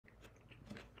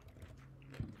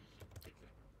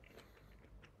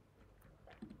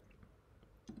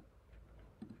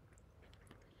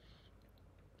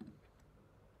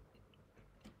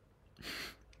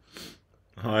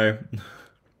Hi.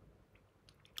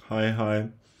 Hi.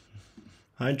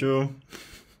 Hi, Joe.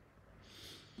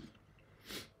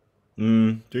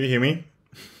 Do you hear me?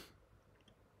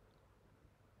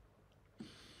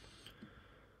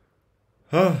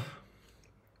 Huh.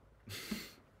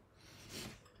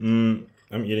 I'm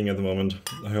eating at the moment.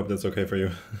 I hope that's okay for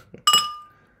you.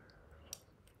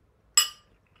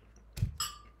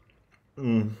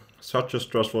 Such a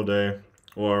stressful day,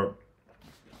 or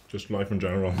just life in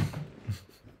general.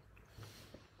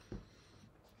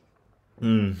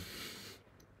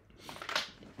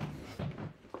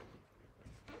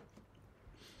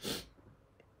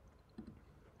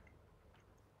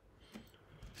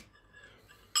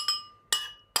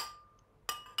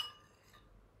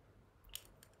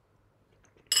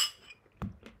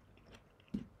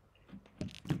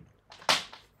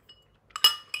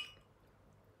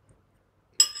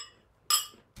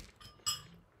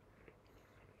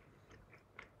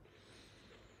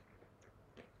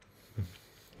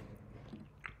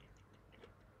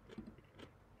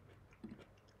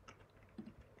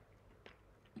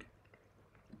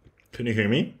 Can you hear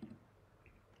me?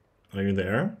 Are you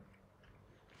there?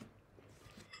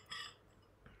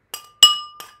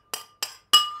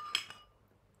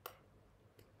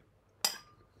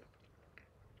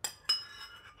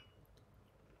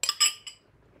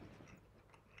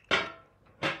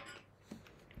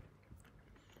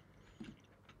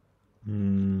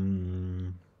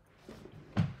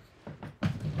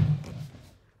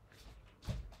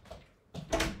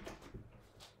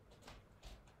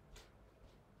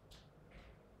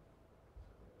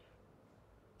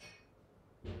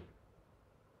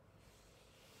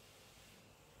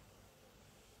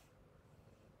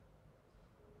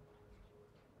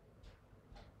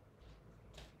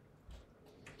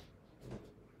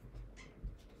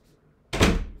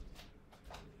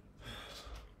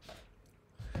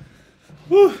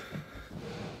 Whew.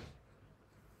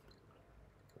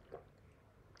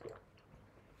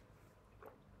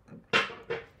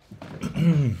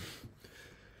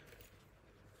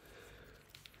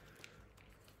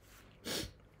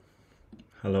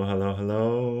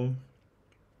 Hello.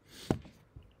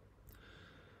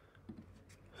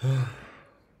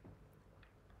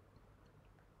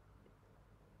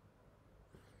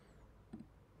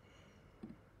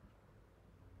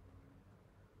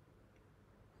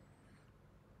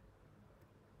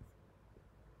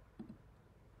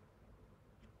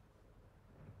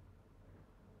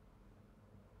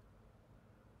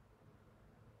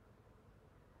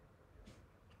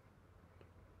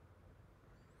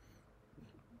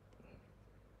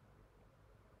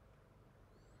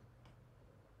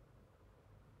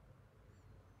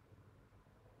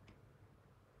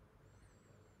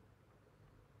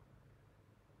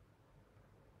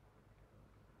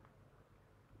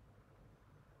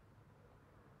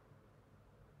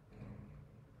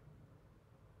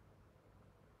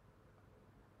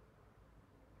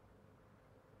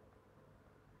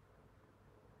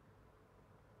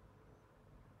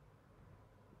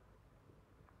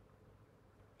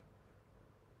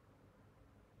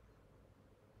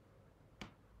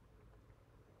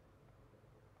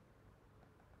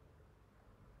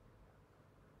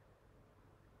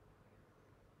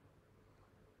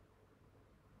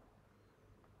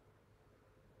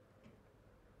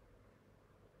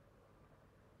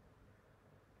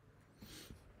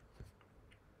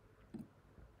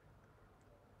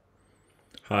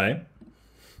 Hi.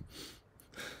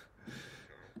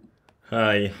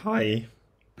 Hi.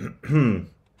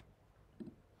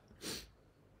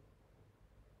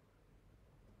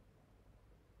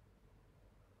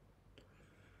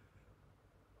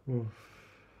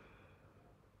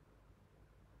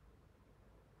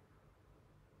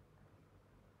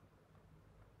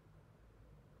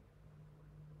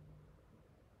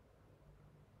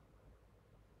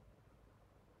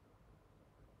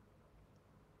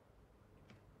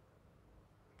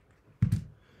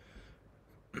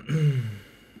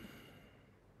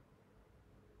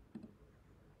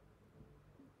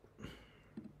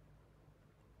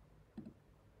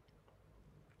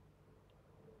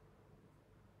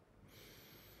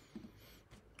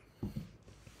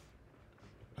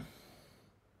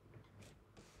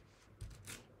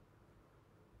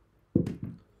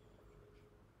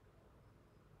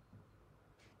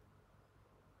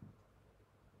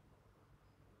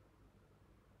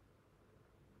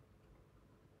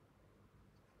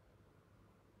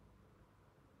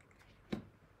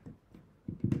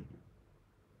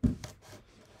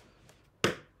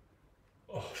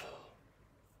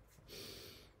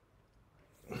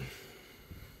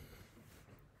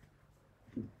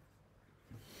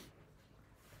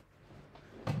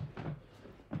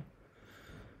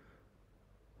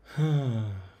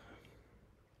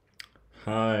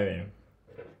 Hi.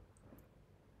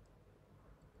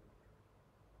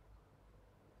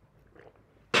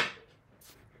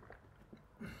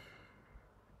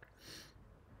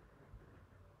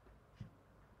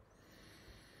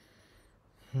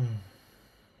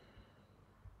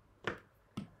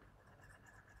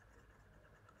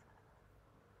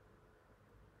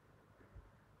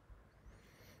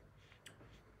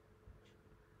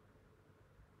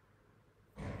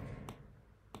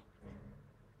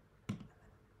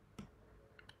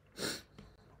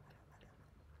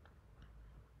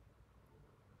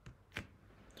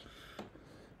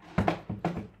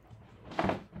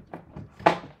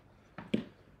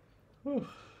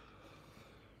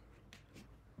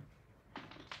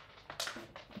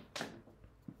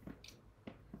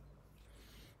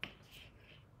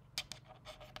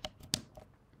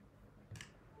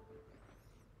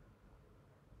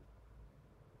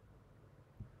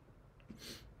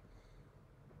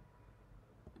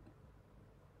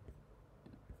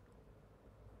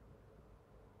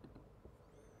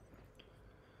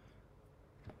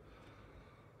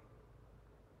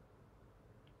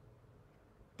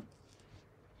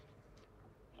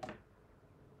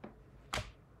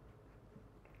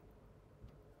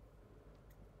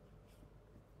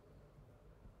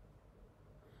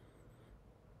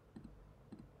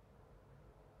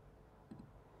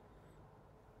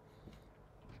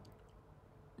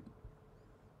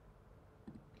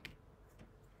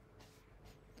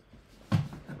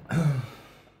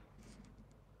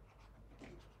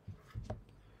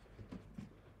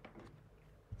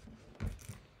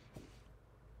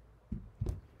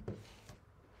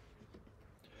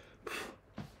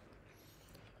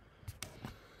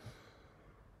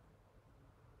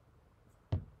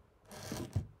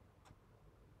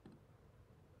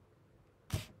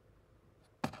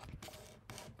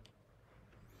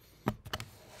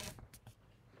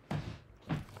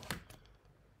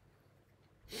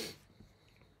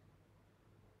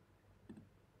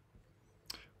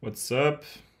 What's up?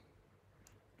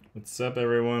 What's up,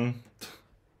 everyone?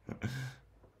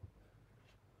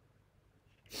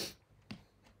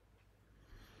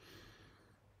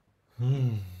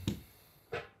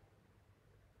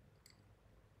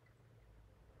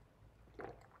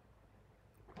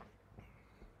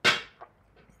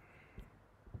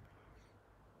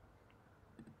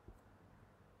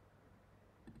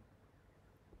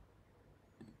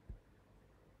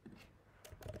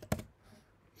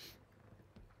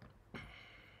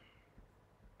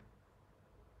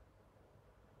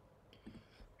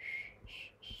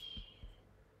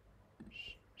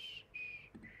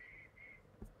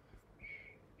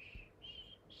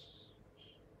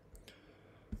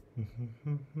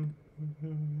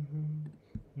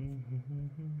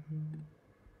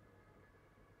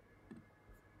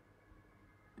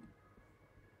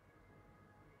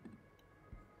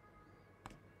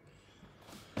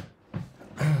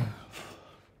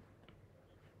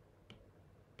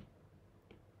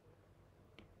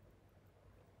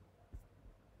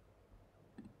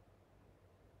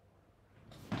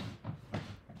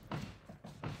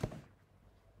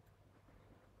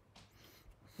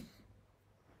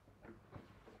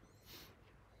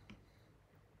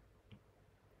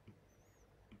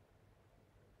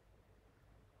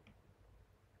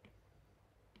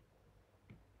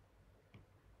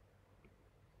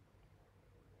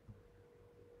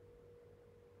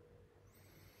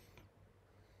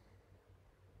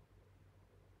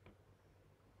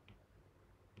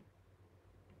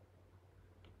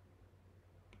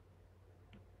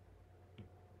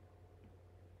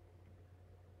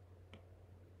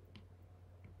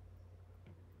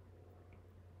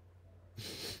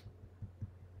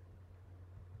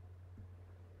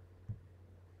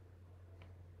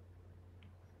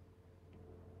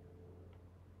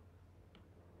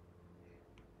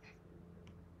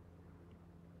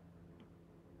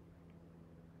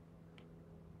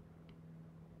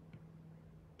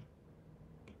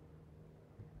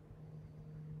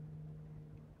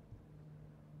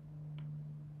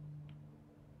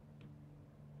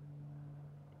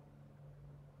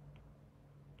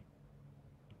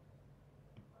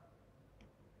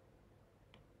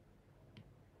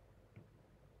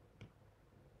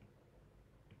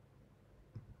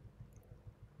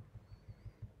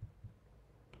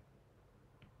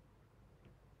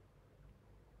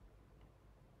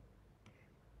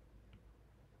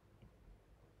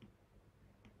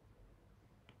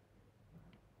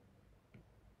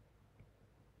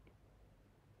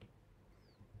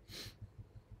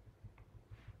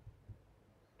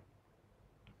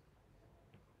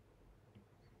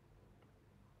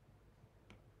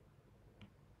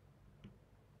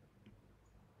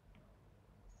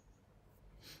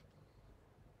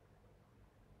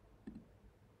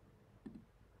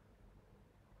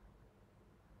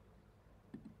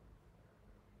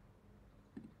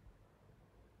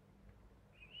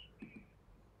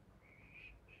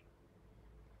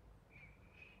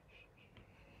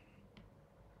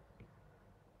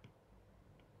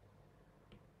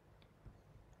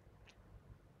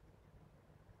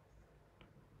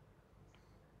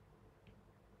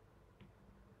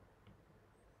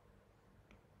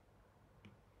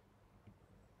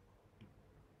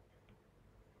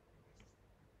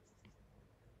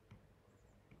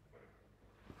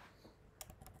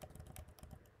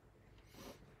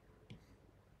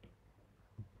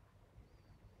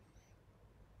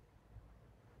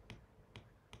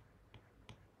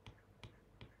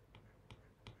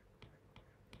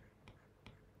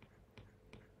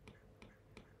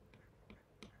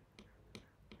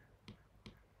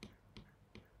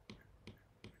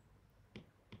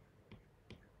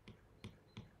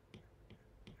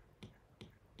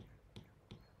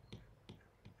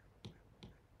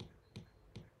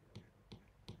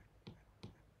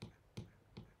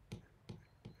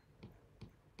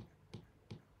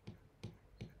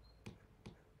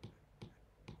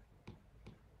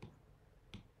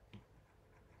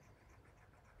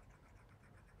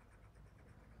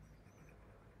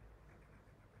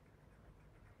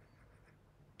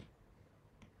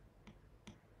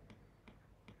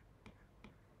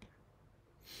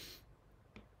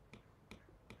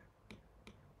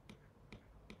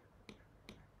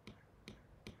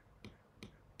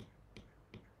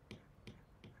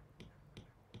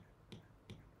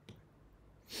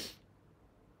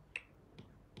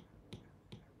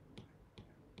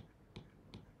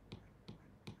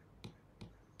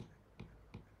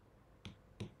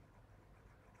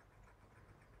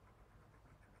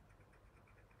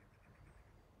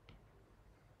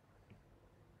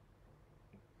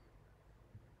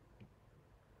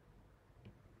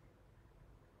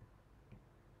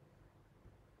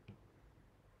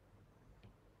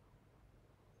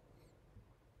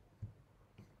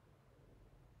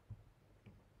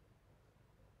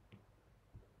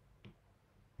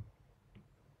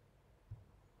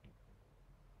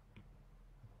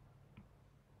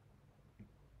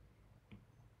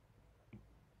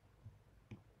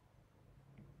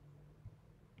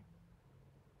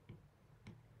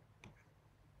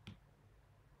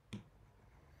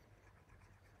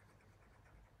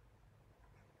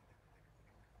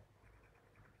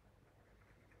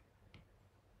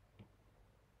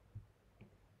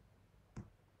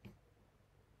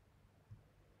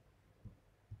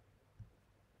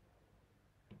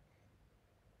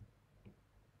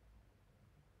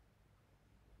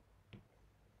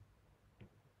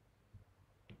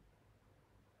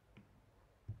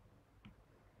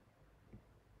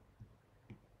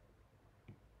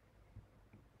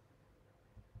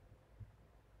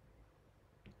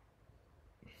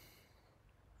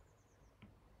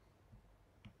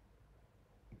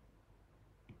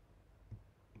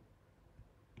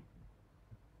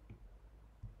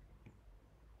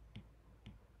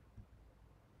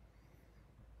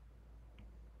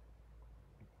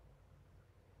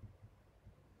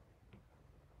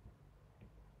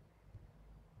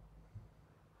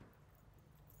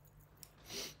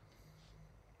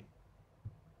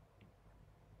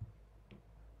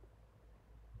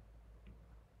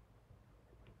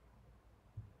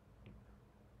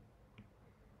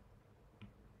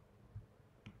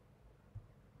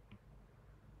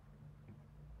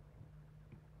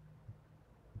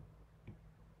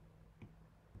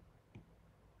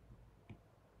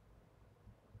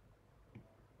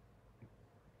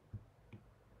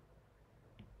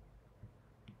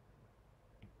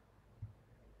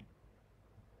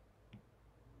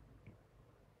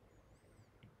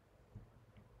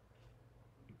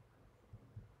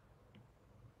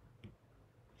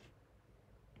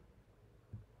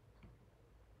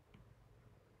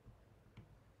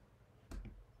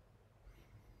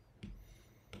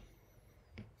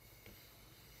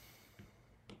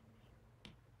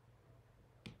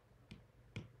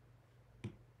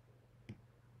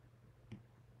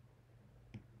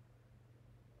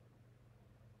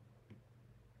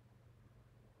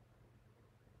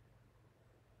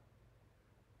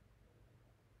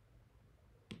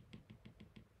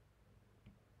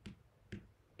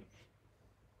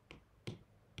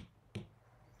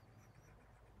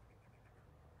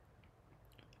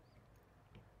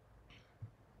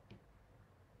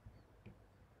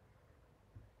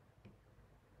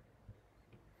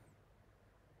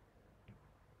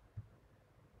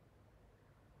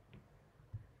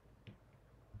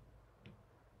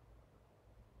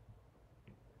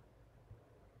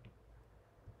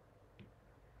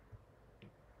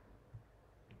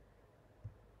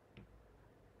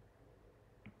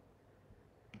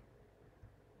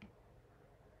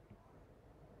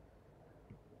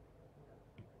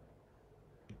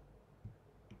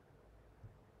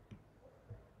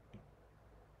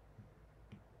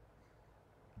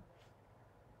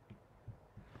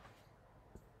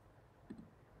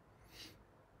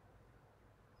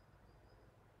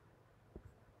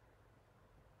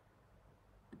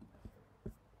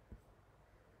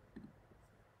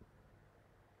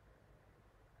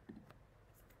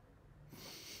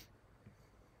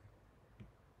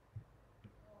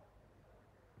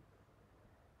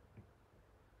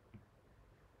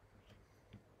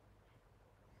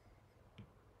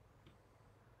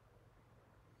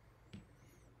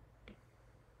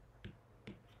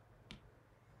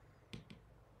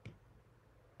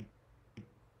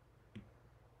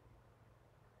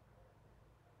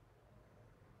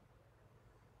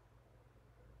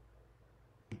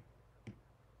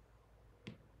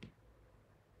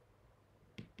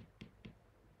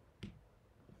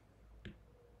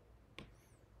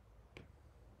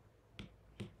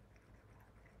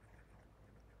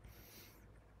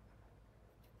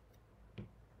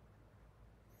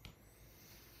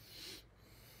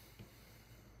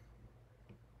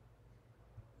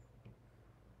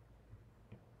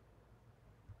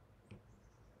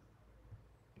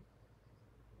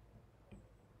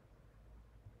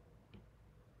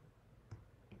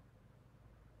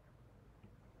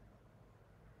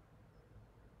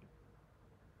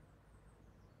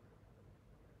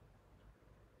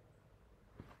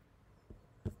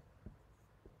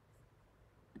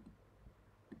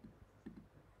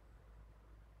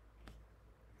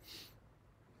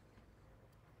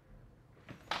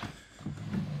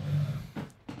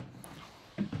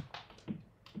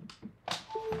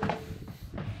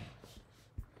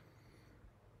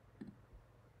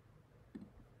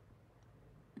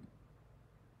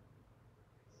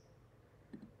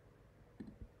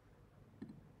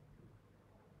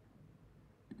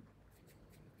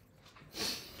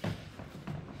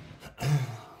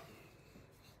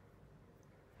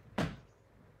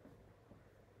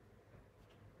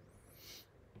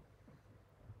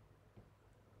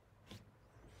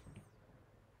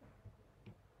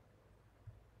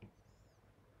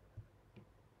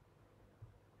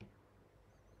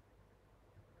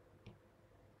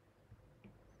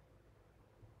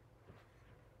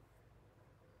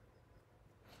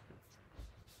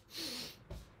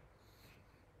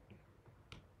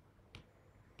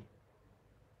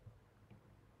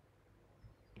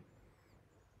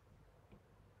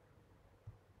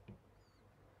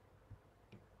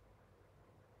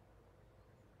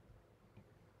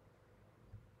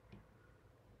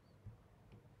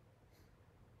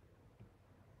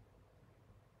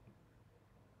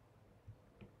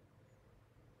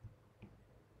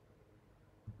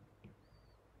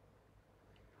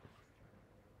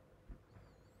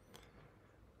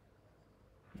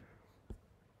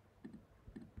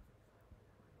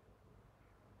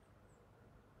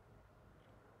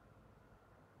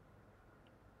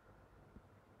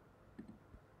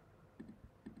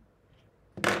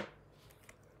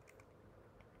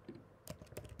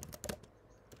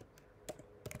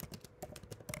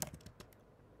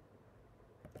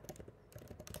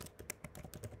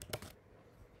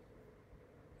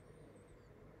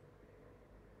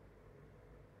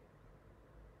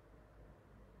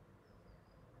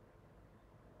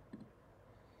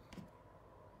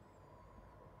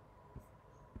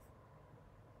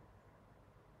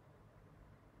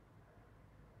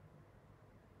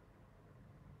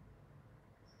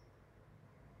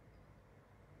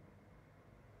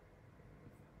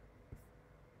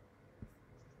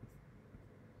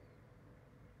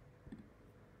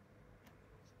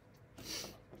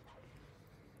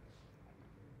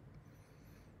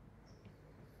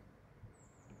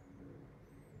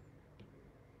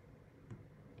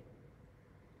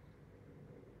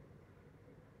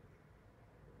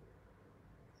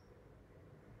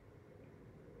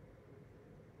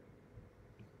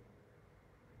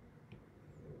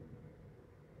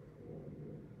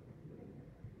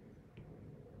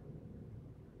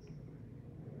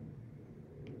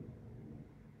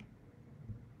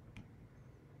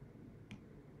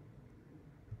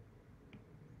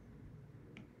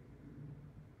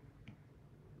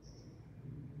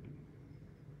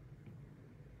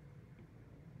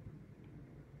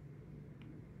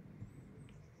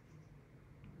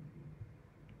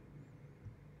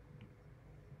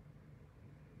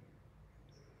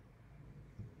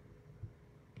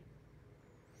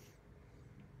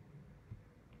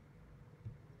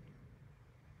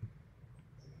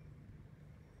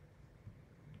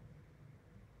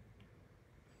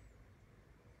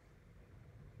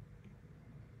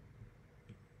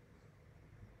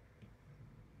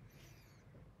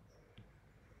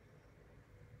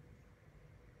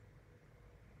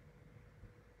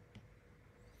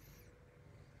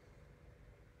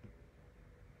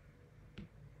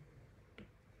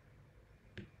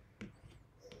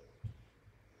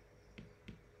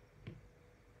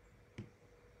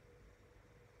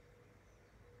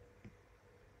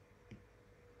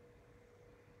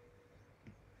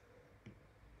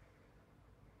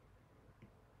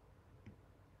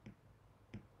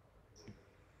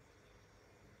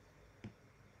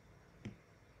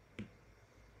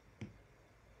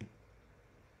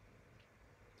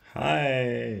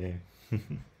 Hi.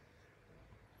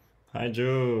 Hi,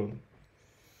 Ju.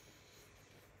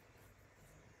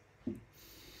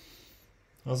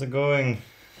 How's it going?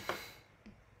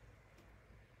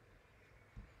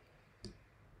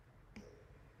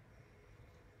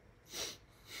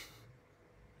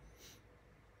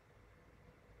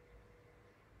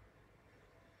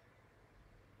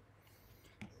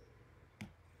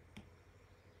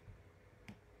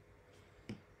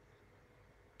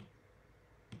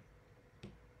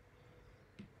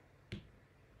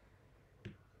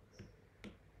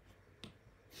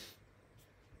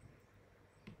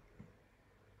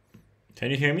 Can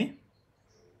you hear me?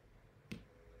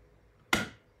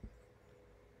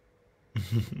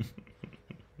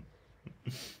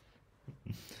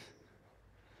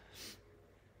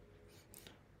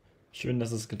 Schön,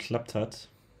 dass es geklappt hat.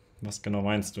 Was genau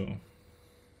meinst du?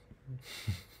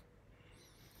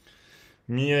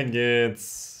 Mir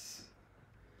geht's.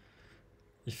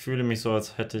 Ich fühle mich so,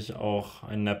 als hätte ich auch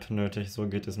ein Nap nötig. So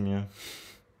geht es mir.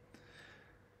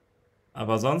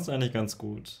 Aber sonst eigentlich ganz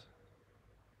gut.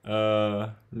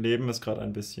 Leben ist gerade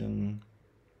ein bisschen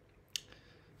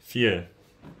viel.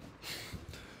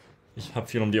 Ich habe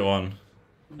viel um die Ohren.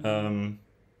 Ähm,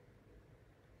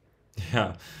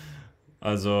 ja,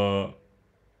 also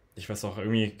ich weiß auch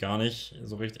irgendwie gar nicht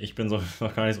so richtig. Ich bin so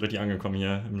noch gar nicht so richtig angekommen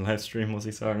hier im Livestream, muss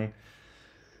ich sagen.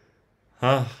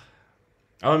 Ha,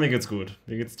 aber mir geht's gut.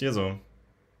 Wie geht's dir so?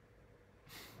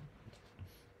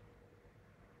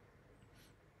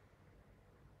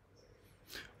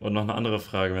 Und noch eine andere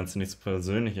Frage, wenn es nicht so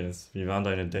persönlich ist. Wie waren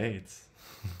deine Dates?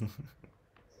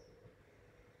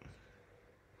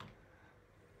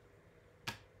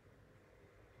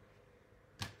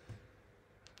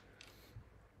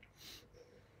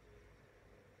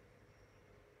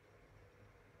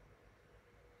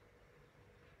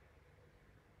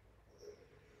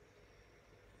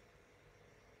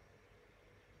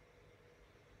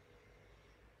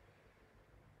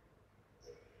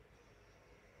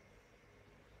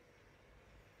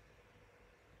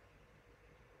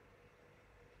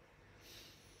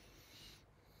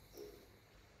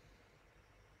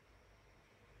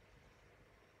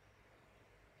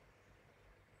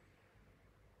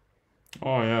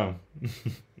 Oh ja,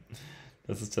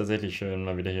 das ist tatsächlich schön,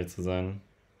 mal wieder hier zu sein.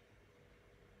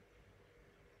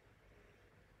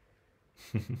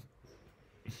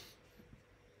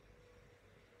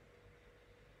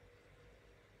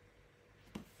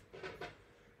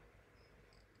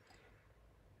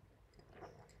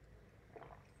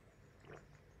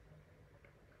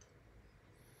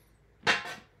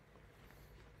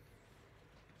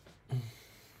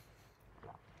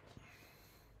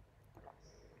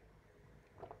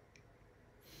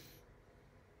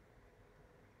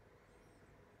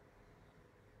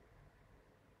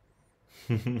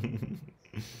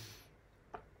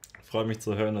 Freut mich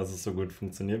zu hören, dass es so gut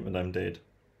funktioniert mit deinem Date.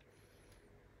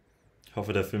 Ich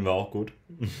hoffe, der Film war auch gut.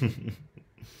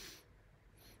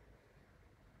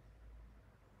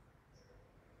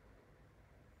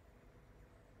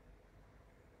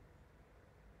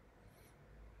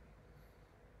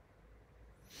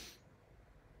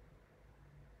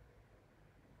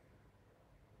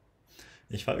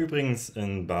 Ich war übrigens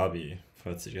in Barbie,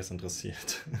 falls dich das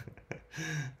interessiert.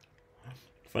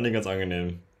 Fand ich ganz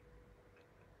angenehm.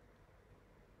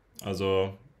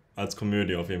 Also als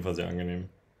Komödie auf jeden Fall sehr angenehm.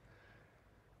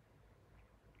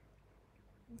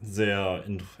 Sehr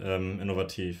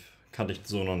innovativ. Kannte ich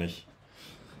so noch nicht.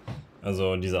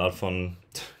 Also diese Art von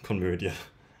Komödie.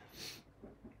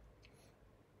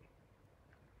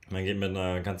 Man geht mit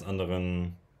einer ganz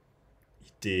anderen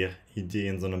Idee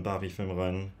in so einen Barbie-Film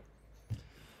rein.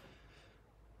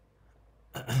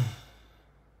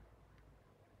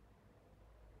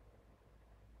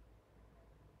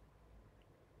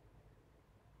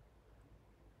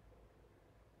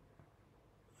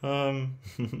 Ähm,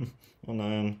 oh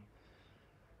nein,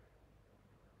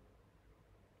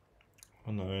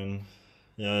 oh nein.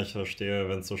 Ja, ich verstehe,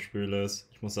 wenn es so schwül ist.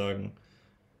 Ich muss sagen,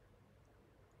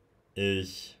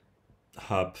 ich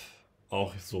habe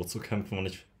auch so zu kämpfen und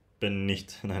ich bin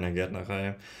nicht in einer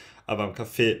Gärtnerei. Aber im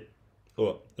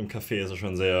Café ist es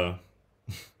schon sehr.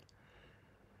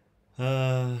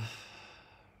 Äh,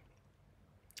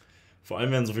 vor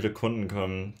allem, wenn so viele Kunden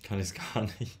kommen, kann ich es gar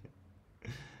nicht.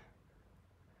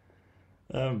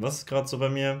 Was ist gerade so bei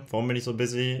mir? Warum bin ich so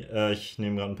busy? Ich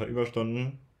nehme gerade ein paar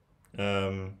Überstunden.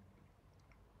 Ähm,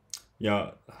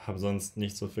 ja, habe sonst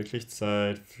nicht so wirklich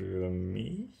Zeit für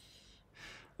mich.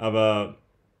 Aber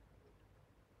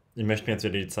ich möchte mir jetzt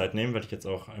wieder die Zeit nehmen, weil ich jetzt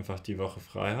auch einfach die Woche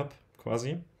frei habe,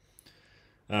 quasi.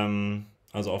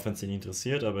 Also auch wenn es dich nicht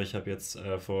interessiert, aber ich habe jetzt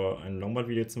vor, ein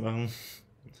Longboard-Video zu machen.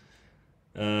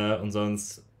 Und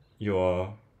sonst,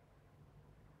 ja,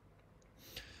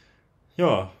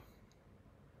 ja,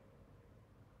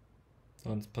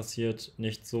 sonst passiert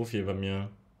nicht so viel bei mir.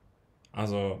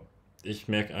 Also, ich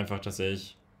merke einfach, dass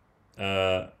ich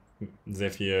äh,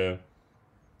 sehr viel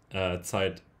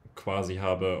Zeit quasi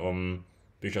habe, um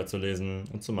Bücher zu lesen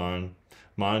und zu malen.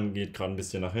 Malen geht gerade ein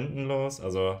bisschen nach hinten los,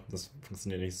 also das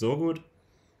funktioniert nicht so gut,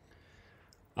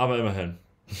 aber immerhin.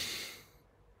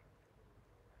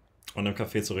 Und im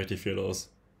Café ist so richtig viel los.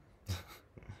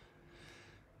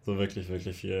 So wirklich,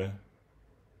 wirklich viel.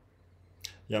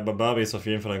 Ja, aber Barbie ist auf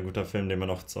jeden Fall ein guter Film, den man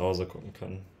auch zu Hause gucken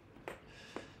kann.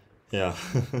 Ja.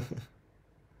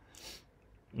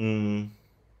 Mm,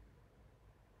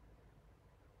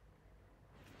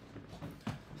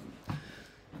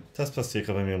 das passiert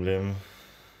gerade bei mir im Leben.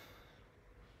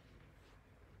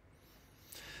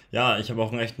 Ja, ich habe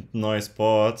auch ein echt neues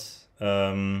Board.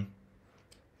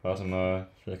 Warte mal,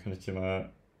 vielleicht kann ich dir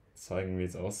mal zeigen, wie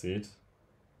es aussieht.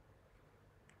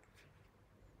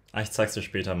 Ah, ich zeig's dir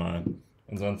später mal.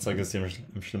 Und sonst zeige ich es dir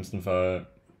im schlimmsten Fall,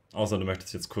 außer du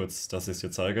möchtest jetzt kurz, dass ich es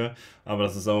dir zeige. Aber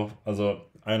das ist auch, also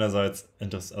einerseits,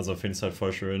 also finde ich es halt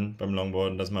voll schön beim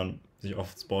Longboarden, dass man sich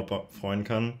aufs Board freuen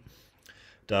kann.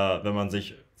 Da, wenn man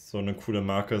sich so eine coole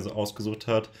Marke so ausgesucht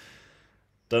hat,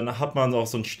 dann hat man auch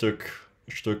so ein Stück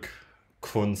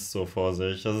Kunst so vor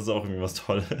sich. Das ist auch irgendwie was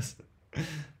Tolles.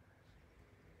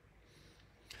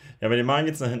 Ja, bei den Malen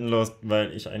geht's nach hinten los,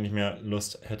 weil ich eigentlich mehr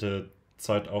Lust hätte,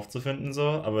 Zeit aufzufinden, so,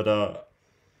 aber da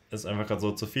es einfach gerade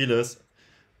so zu viel ist,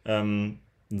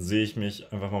 sehe ich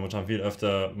mich einfach momentan viel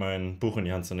öfter, mein Buch in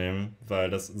die Hand zu nehmen, weil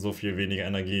das so viel weniger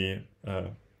Energie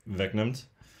wegnimmt,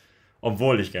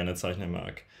 obwohl ich gerne zeichnen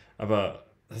mag. Aber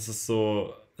das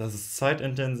ist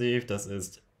zeitintensiv, das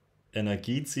ist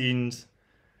energieziehend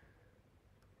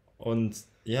und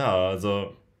ja,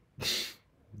 also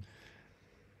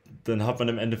dann hat man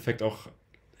im Endeffekt auch,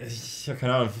 ich habe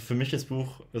keine Ahnung, für mich ist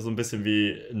Buch so ein bisschen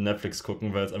wie Netflix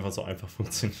gucken, weil es einfach so einfach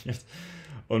funktioniert.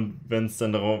 Und wenn es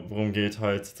dann darum geht,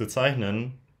 halt zu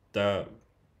zeichnen, da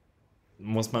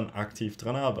muss man aktiv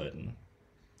dran arbeiten.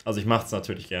 Also ich mache es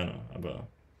natürlich gerne, aber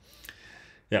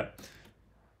ja.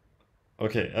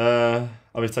 Okay,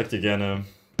 aber ich zeig dir gerne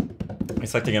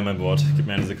mein Board. Gib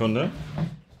mir eine Sekunde.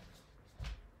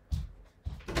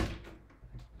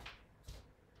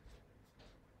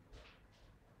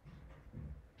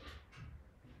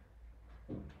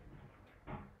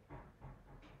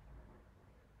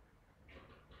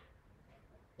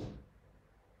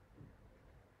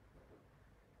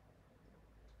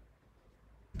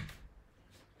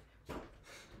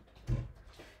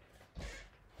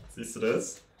 Siehst du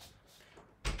das? Ist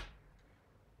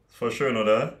voll schön,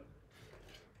 oder?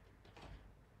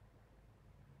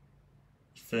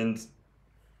 Ich finde,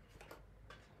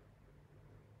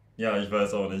 ja, ich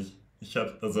weiß auch nicht.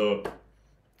 Also,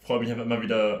 freue mich einfach immer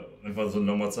wieder, einfach so eine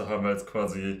Nummer zu haben, weil es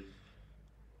quasi,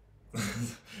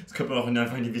 das könnte man auch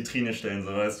einfach in die Vitrine stellen,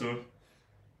 so weißt du?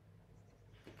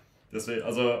 Deswegen,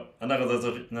 also andererseits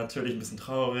auch natürlich ein bisschen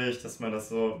traurig, dass man das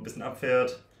so ein bisschen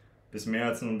abfährt. Bisschen mehr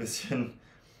als nur ein bisschen.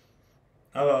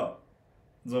 Aber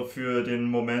so für den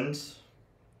Moment,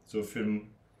 so für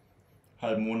einen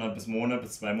halben Monat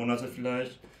bis 2 Monate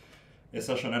vielleicht, ist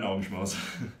das schon ein Augenschmaus.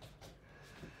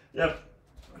 Ja.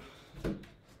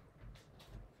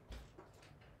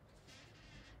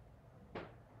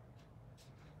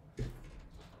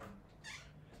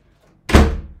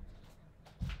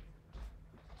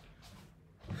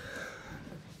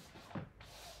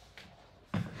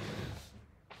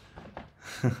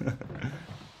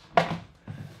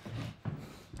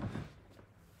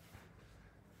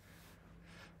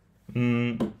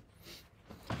 Mm,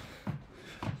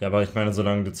 ja, aber ich meine,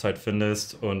 solange du Zeit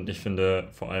findest und ich finde,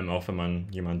 vor allem auch, wenn man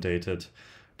jemanden datet,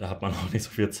 da hat man auch nicht so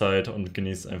viel Zeit und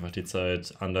genießt einfach die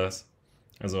Zeit anders.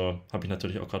 Also habe ich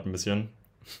natürlich auch gerade ein bisschen.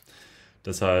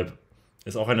 Deshalb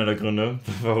ist auch einer der Gründe,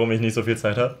 warum ich nicht so viel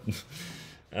Zeit habe.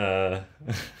 Äh,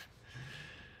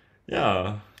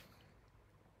 ja,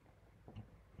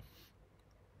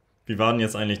 wie war denn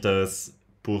jetzt eigentlich das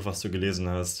Buch, was du gelesen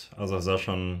hast? Also es war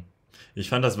schon, ich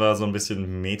fand, das war so ein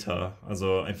bisschen Meta,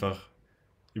 also einfach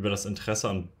über das Interesse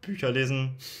an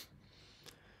Bücherlesen.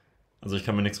 Also ich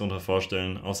kann mir nichts darunter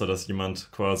vorstellen, außer dass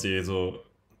jemand quasi so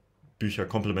Bücher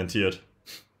komplementiert.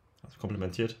 Also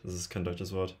komplementiert? Das ist kein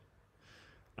deutsches Wort.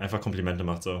 Einfach Komplimente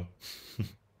macht so.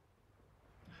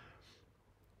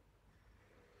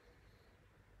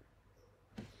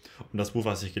 Und das Buch,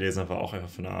 was ich gelesen habe, war auch einfach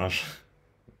für den Arsch.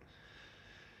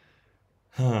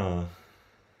 Ha.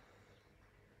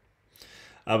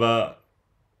 Aber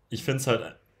ich finde es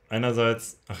halt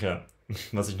einerseits, ach ja,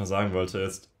 was ich noch sagen wollte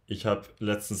ist, ich habe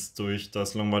letztens durch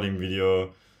das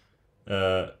Longboarding-Video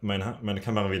meine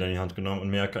Kamera wieder in die Hand genommen und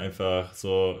merke einfach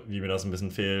so, wie mir das ein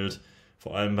bisschen fehlt.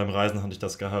 Vor allem beim Reisen hatte ich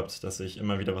das gehabt, dass ich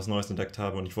immer wieder was Neues entdeckt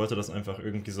habe und ich wollte das einfach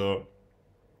irgendwie so,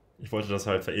 ich wollte das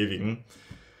halt verewigen.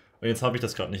 Und jetzt habe ich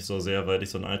das gerade nicht so sehr, weil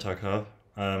ich so einen Alltag habe.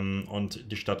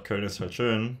 Und die Stadt Köln ist halt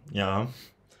schön, ja.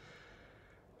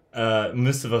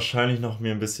 Müsste wahrscheinlich noch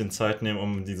mir ein bisschen Zeit nehmen,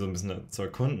 um die so ein bisschen zu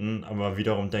erkunden. Aber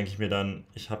wiederum denke ich mir dann,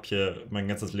 ich habe hier mein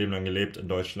ganzes Leben lang gelebt in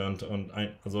Deutschland. Und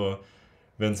also,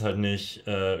 wenn es halt nicht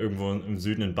irgendwo im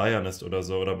Süden in Bayern ist oder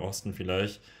so, oder im Osten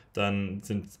vielleicht, dann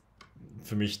sind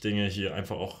für mich Dinge hier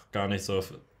einfach auch gar nicht so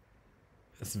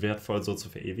ist wertvoll so zu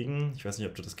verewigen. Ich weiß nicht,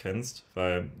 ob du das kennst,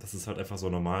 weil das ist halt einfach so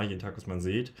normal, jeden Tag, was man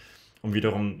sieht. Und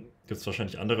wiederum gibt es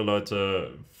wahrscheinlich andere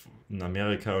Leute in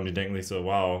Amerika und die denken sich so,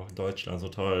 wow, Deutschland, so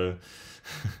toll.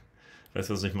 Weißt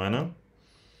du, was ich meine?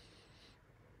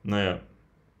 Naja,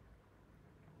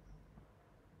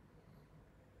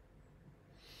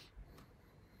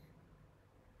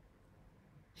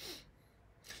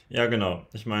 ja genau.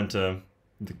 Ich meinte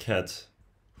The Cat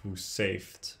Who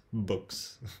Saved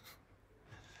Books.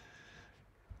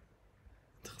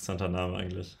 Interessanter Name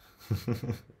eigentlich.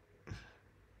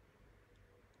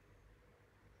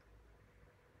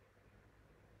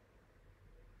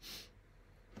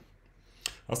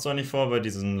 Hast du eigentlich vor, bei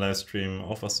diesem Livestream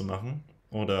auch was zu machen?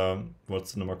 Oder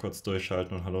wolltest du nur mal kurz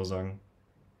durchschalten und Hallo sagen?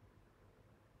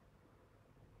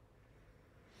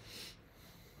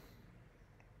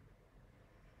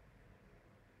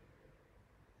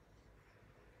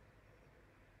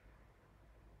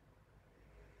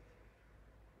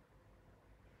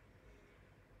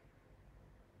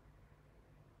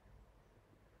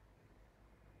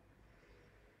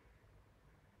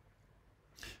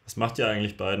 Was macht ihr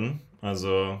eigentlich beiden?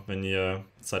 Also, wenn ihr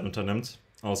Zeit unternimmt,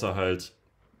 außer halt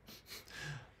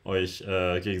euch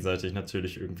gegenseitig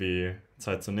natürlich irgendwie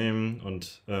Zeit zu nehmen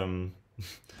und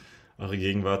eure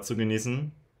Gegenwart zu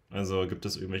genießen. Also gibt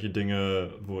es irgendwelche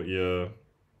Dinge, wo ihr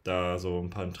da so ein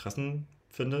paar Interessen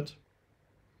findet?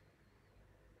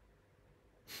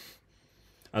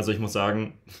 Also ich muss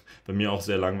sagen, bei mir auch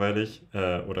sehr langweilig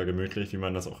oder gemütlich, wie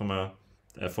man das auch immer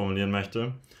formulieren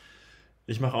möchte.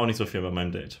 Ich mache auch nicht so viel bei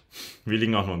meinem Date. Wir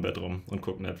liegen auch nur im Bett rum und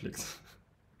gucken Netflix.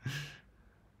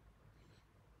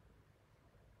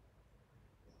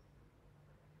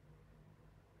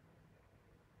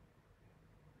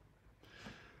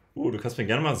 Du kannst mir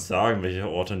gerne mal sagen, welche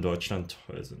Orte in Deutschland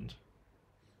toll sind.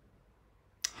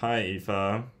 Hi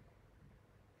Eva.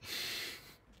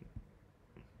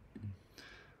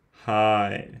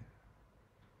 Hi.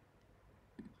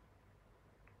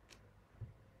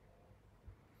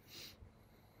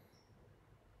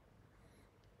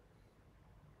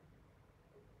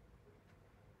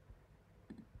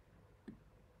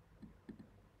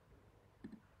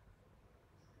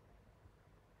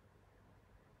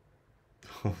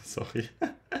 Oh, sorry.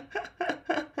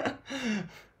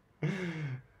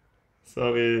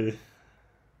 Sorry.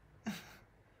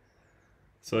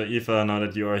 So, Eva, now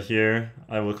that you are here,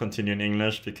 I will continue in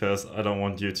English because I don't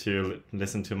want you to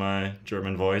listen to my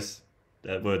German voice.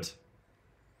 That would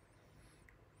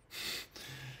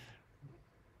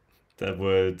that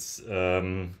would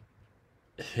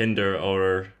hinder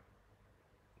our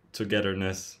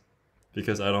togetherness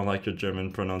because I don't like your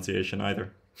German pronunciation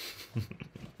either.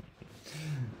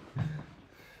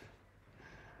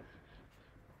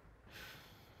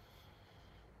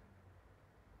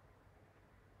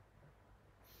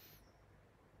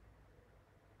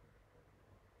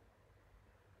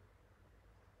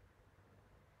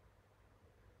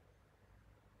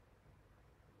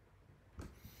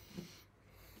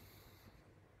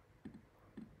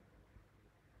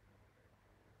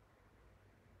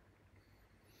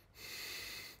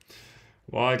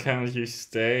 Why can't you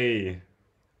stay?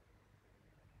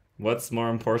 What's more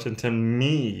important than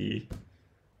me?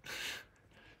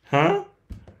 Huh?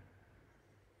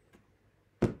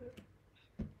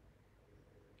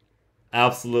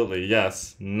 Absolutely,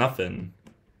 yes. Nothing.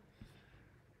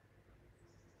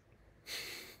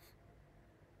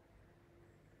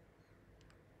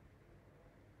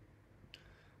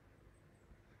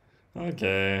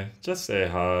 Okay, just say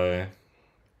hi.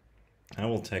 I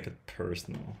will take it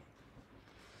personal.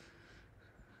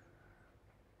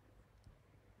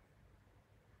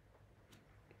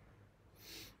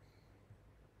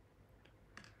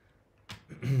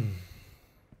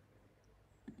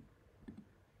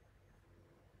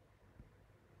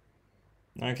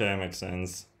 Okay, makes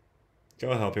sense.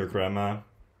 Go help your grandma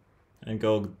and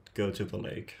go to the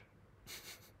lake.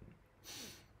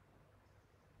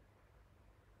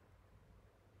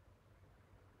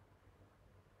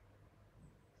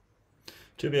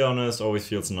 To be honest, always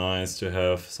feels nice to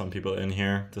have some people in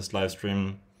here, this live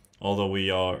stream, although we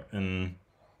are in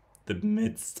the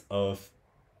midst of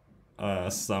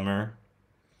summer.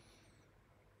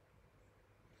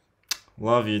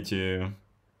 Love you too.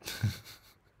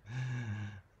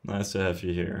 Nice to have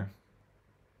you here.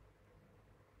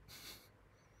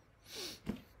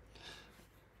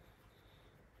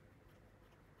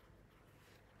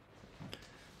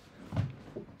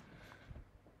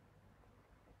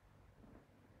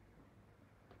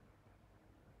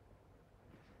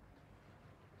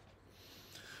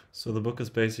 So the book is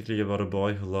basically about a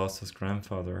boy who lost his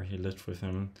grandfather. He lived with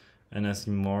him, and as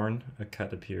he mourns, a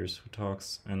cat appears who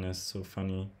talks and is so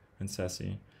funny and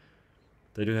sassy.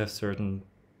 They do have certain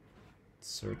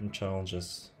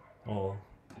challenges. Oh.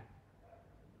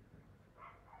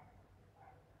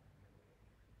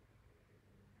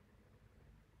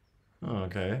 Oh,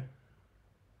 okay.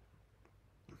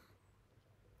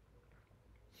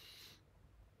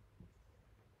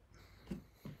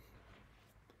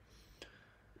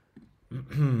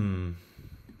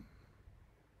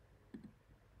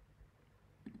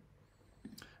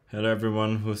 Hello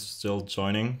everyone who's still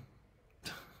joining.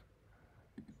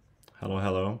 Hello,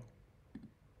 hello.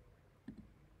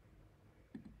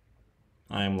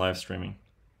 I am live streaming,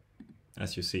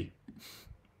 as you see.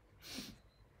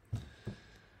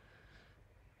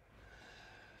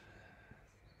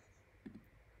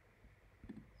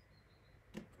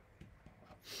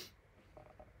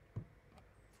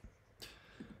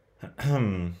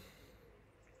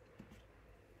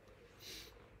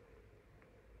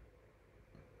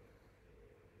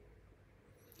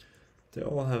 They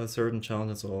all have a certain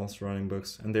challenge all surrounding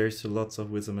books, and there's lots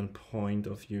of wisdom and point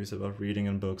of views about reading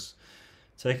and books.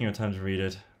 Taking your time to read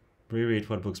it, reread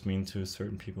what books mean to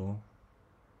certain people.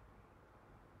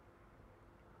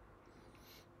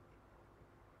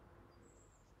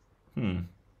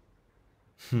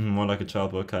 More like a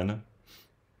child book, kinda.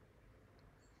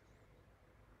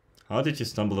 How did you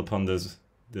stumble upon this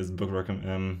book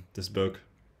this book?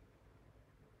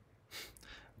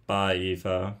 Bye,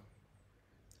 Eva.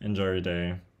 Enjoy your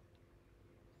day.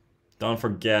 Don't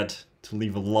forget to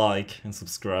leave a like and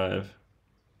subscribe.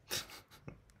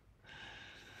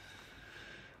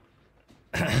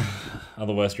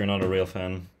 Otherwise, you're not a real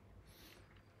fan.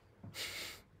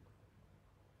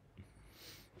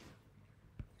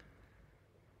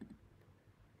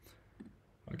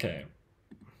 Okay.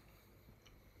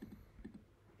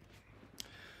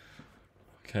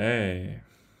 Okay.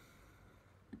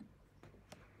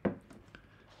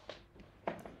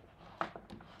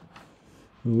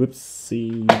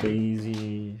 Whoopsie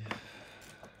daisy.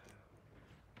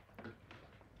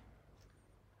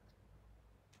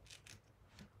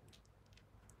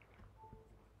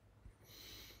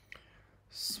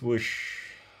 Swoosh.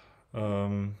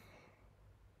 What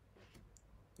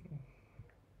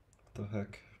the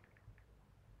heck?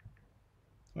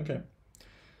 Okay.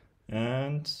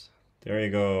 And there you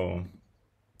go.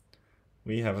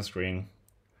 We have a screen.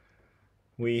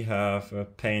 We have a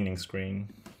painting screen.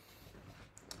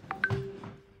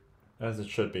 As it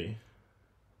should be.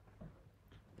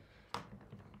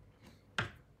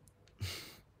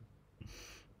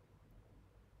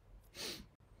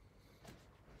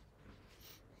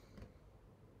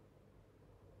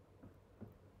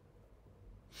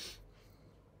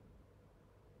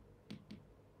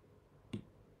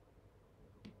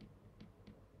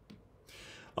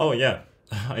 Oh yeah,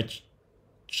 I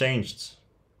changed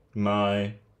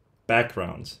my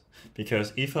background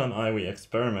because Eva and I, we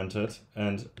experimented,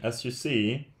 and as you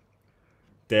see,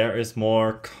 there is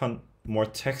more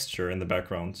texture in the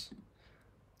background.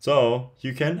 So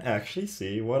you can actually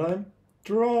see what I'm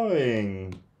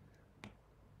drawing.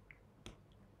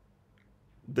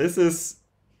 This is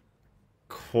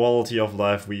quality of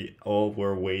life we all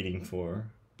were waiting for.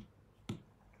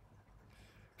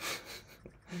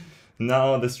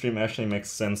 Now the stream actually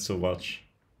makes sense to watch.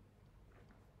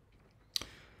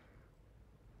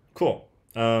 Cool.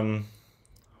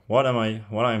 What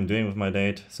I'm doing with my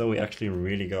date? So we actually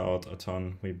really go out a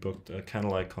ton. We booked a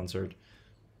candlelight concert.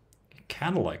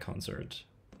 Candlelight concert?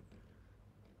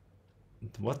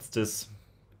 What's this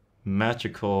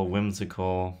magical,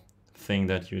 whimsical thing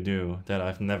that you do that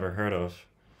I've never heard of?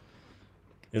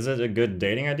 Is it a good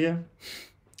dating idea?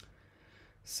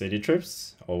 City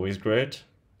trips, always great.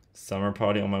 Summer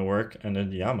party on my work and a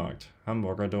Jahrmarkt,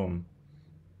 Hamburger Dom.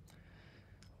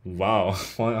 Wow,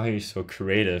 why are you so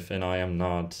creative and I am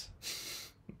not?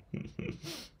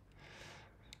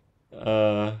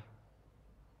 Okay,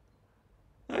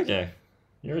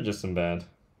 you're just in bed.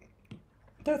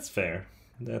 That's fair.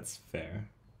 That's fair.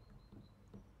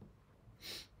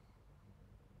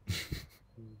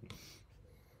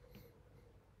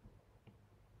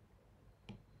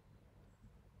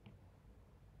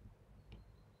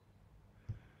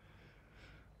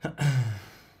 Hello,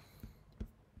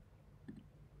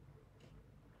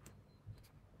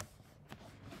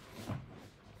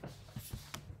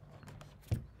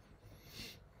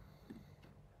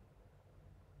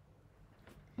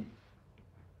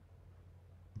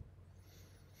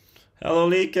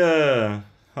 Lika.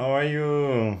 How are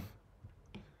you?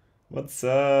 What's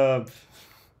up?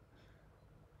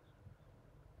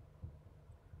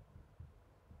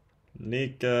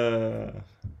 Lika.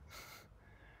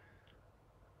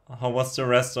 How was the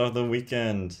rest of the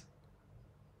weekend?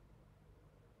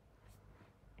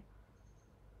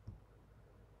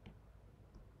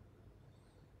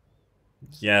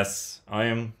 Yes, I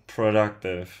am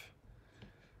productive.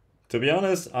 To be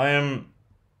honest, I am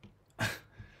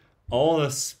all the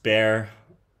spare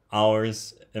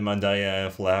hours in my day I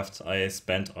have left, I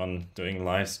spent on doing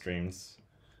live streams.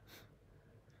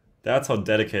 That's how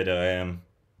dedicated I am.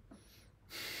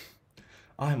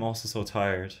 I'm also so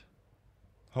tired.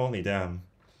 Holy damn.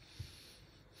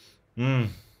 Hmm.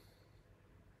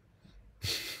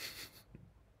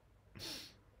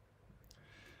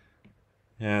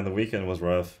 Yeah, the weekend was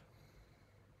rough.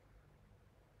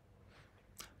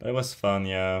 But it was fun,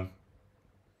 yeah.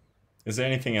 Is there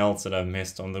anything else that I've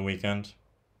missed on the weekend?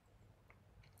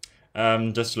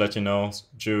 Just to let you know,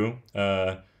 Ju,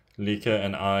 Lika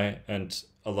and I and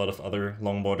a lot of other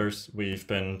longboarders, we've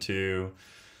been to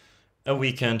a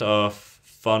weekend of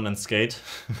fun and skate.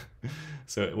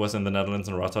 So it was in the Netherlands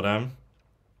in Rotterdam.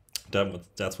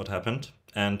 That's what happened.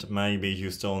 And maybe you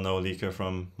still know Lika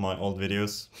from my old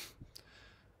videos.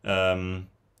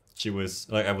 She was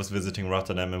like I was visiting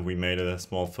Rotterdam and we made a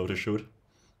small photo shoot,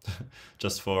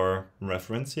 just for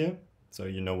reference here, so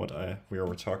you know what we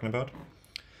were talking about.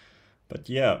 But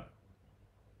yeah,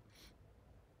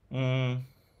 mm,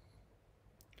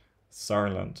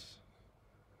 Saarland.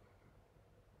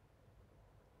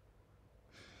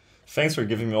 Thanks for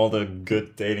giving me all the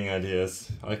good dating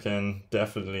ideas. I can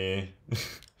definitely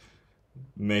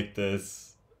make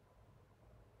this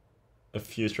a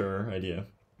future idea.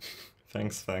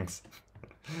 Thanks.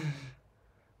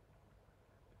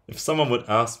 If someone would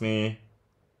ask me,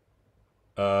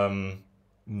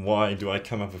 why do I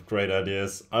come up with great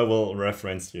ideas, I will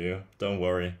reference you. Don't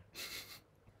worry.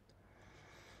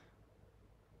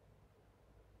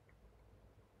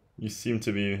 You seem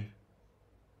to be.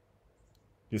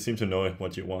 You seem to know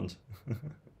what you want.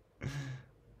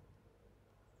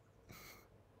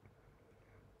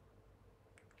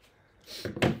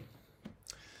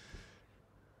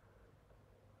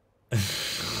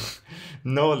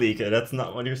 No, Lika, that's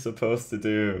not what you're supposed to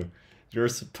do. You're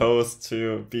supposed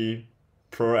to be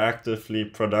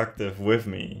proactively productive with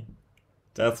me.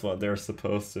 That's what they're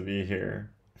supposed to be here.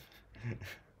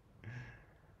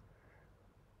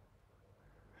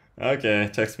 Okay,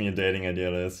 text me a dating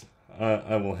idea, Liz.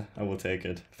 I will take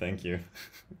it. Thank you.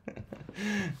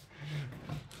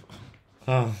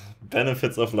 Ah,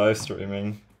 benefits of live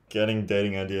streaming, getting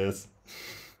dating ideas.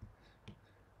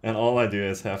 And all I do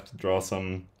is have to draw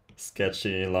some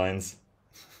sketchy lines.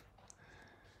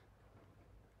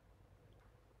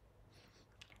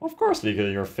 Of course, Lika,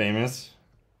 you're famous.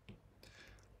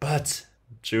 But,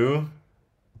 Ju,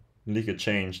 Lika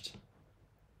changed.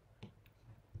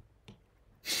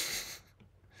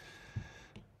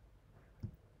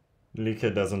 Lika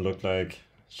doesn't look like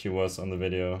she was on the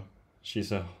video.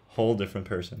 She's a whole different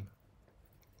person.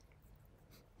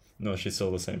 No, she's still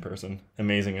the same person.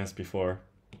 Amazing as before.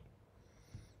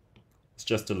 It's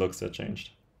just the looks that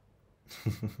changed.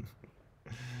 You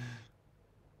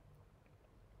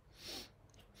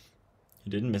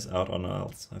didn't miss out on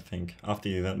else, I think. After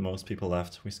the event, most people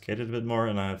left. We skated a bit more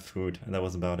and I had food, and that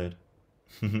was about it.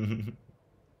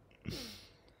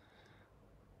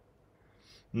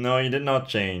 No, you did not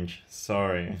change.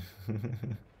 Sorry.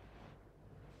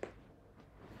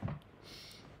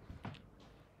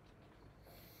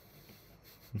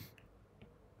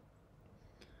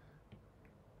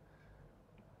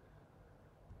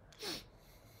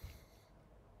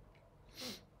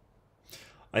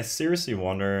 I seriously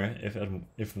wonder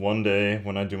if one day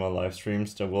when I do my live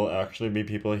streams, there will actually be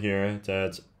people here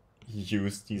that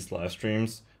use these live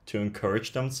streams to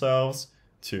encourage themselves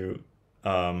to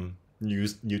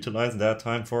utilize that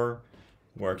time for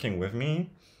working with me,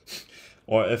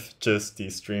 or if just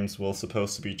these streams will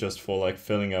supposed to be just for like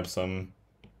filling up some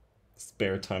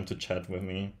spare time to chat with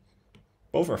me.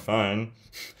 Both are fine.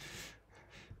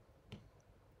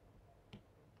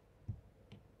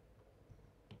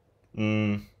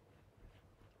 Mm.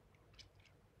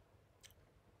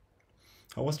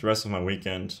 How was the rest of my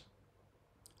weekend?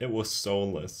 It was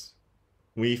soulless.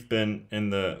 We've been in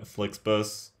the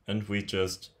Flixbus and we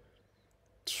just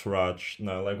trudge.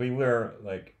 No, like we were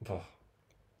like, oh,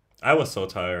 I was so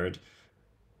tired.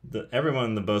 Everyone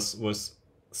in the bus was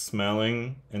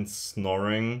smelling and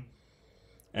snoring,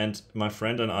 and my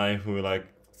friend and I, who like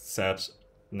sat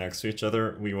next to each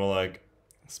other, we were like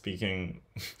speaking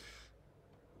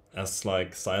as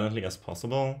like silently as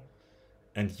possible,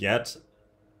 and yet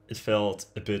it felt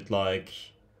a bit like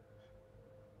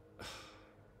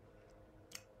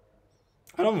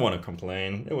I don't want to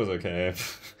complain. It was okay.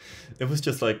 It was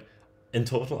just like in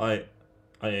total I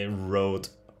rode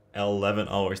 11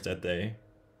 hours that day.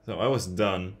 So I was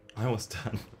done. I was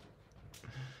done.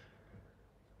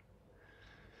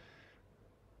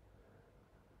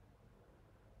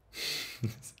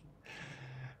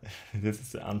 This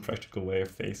is an unpractical way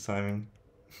of FaceTiming.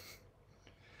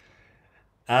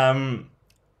 Um,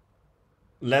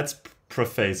 let's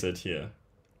preface it here.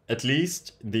 At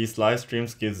least these live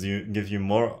streams give you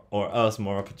more or us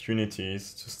more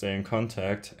opportunities to stay in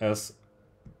contact, as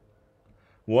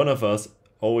one of us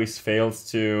always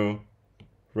fails to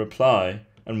reply,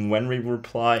 and when we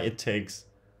reply it takes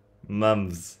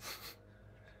months.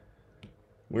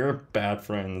 We're bad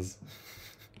friends.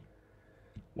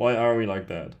 Why are we like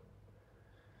that?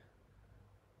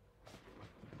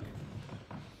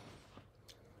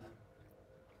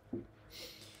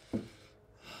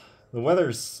 The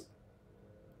weather's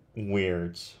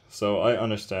weird, so I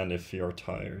understand if you're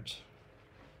tired.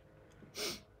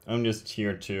 I'm just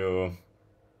here to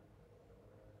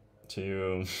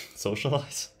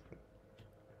socialize.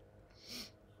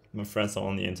 My friends are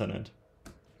on the internet,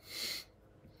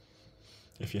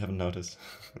 if you haven't noticed.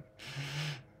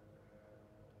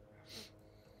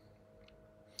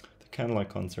 The Candlelight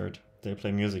Concert. They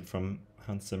play music from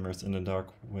Hans Zimmer's In the Dark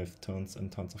with tons and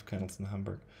tons of candles in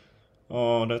Hamburg.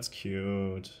 Oh, that's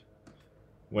cute.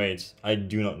 Wait, I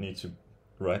do not need to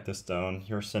write this down.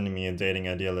 You're sending me a dating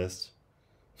idea list.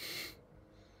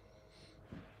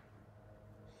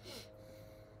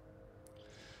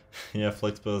 Yeah,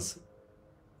 Flixbus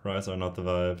rides are not the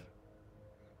vibe.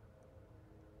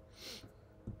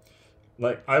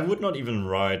 Like, I would not even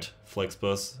ride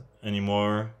Flixbus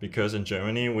anymore, because in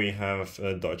Germany we have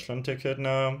a Deutschland ticket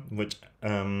now, which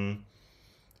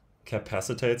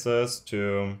capacitates us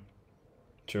to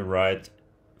ride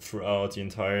throughout the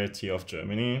entirety of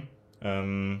Germany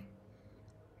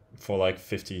for like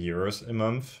 50 euros a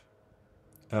month.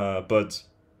 But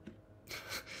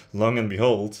long and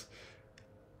behold,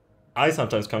 I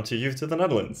sometimes come to you to the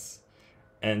Netherlands,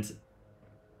 and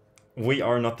we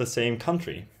are not the same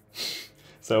country.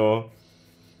 So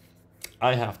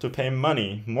I have to pay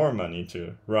more money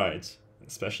to ride,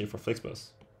 especially for Flixbus.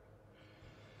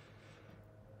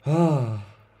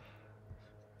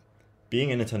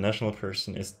 Being an international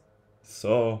person is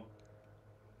so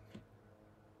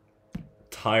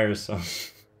tiresome.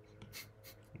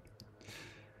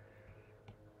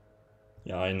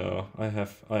 Yeah, I know. I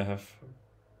have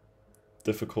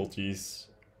difficulties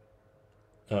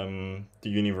the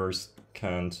universe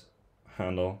can't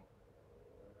handle.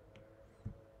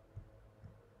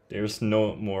 There's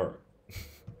no more.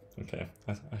 Okay,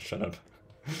 I shut up.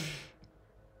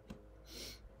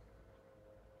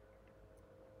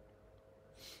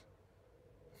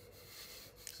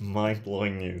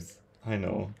 Mind-blowing news. I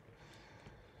know.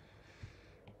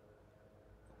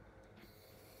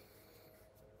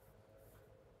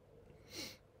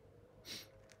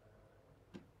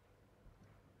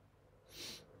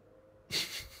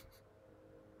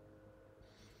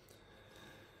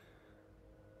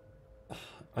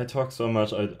 I talk so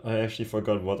much, I actually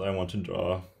forgot what I want to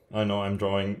draw. I know I'm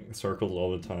drawing circles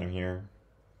all the time here.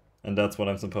 And that's what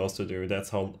I'm supposed to do. That's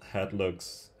how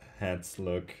heads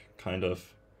look, kind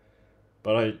of.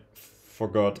 But I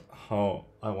forgot how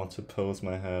I want to pose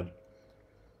my head.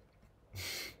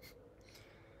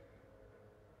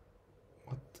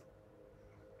 What?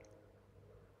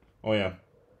 Oh yeah.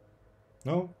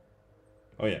 No?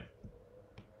 Oh yeah.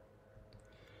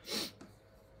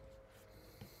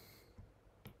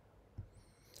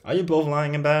 Are you both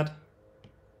lying in bed?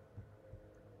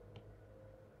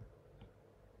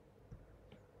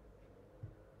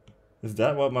 Is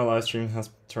that what my live stream has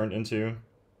turned into?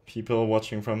 People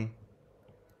watching from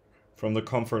the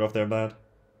comfort of their bed?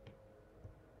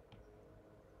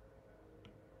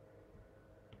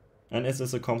 And is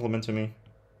this a compliment to me?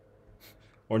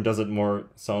 Or does it more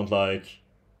sound like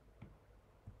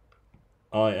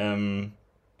I am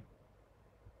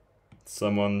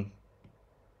someone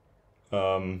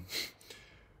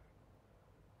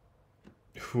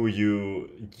who you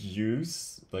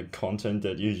use, like content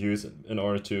that you use in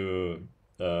order to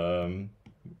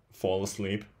fall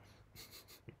asleep?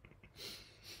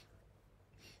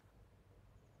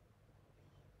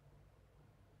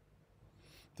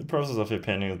 The process of your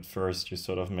painting at first, you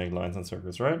sort of make lines and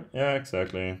circles, right? Yeah,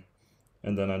 exactly.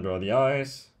 And then I draw the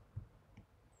eyes.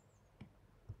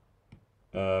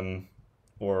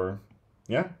 Or,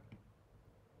 yeah,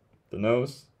 the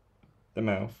nose, the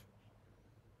mouth.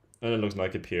 And it looks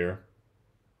like a pier.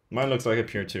 Mine looks like a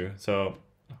pier too, so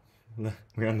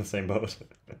we're on the same boat.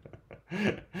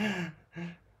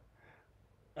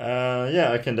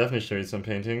 Yeah, I can definitely show you some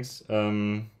paintings.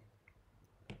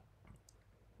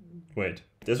 Wait,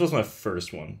 this was my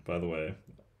first one, by the way.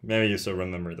 Maybe you still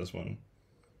remember this one.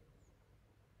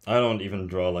 I don't even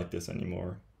draw like this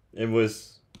anymore. It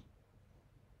was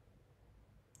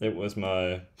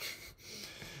my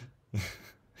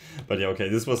but yeah, okay,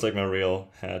 this was like my real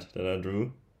head that I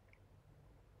drew.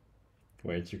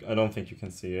 Wait, I don't think you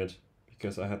can see it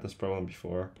because I had this problem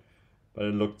before, but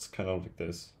it looked kind of like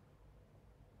this.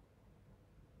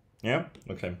 Yeah?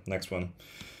 Okay, next one.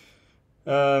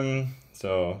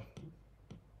 So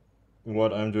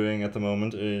what I'm doing at the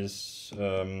moment is,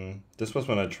 this was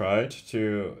when I tried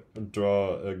to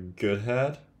draw a good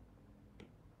head,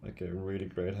 like a really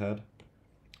great head.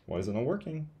 Why is it not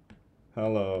working?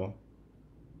 Hello.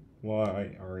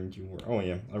 Why aren't you working? Oh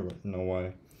yeah, I know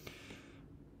why.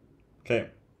 Okay.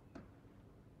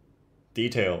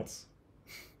 Details.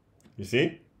 You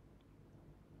see?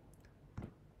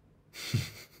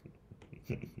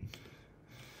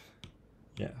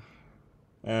 Yeah.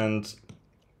 And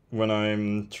when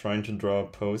I'm trying to draw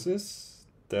poses,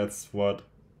 that's what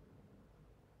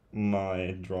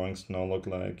my drawings now look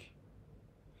like.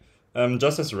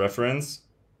 Just as reference,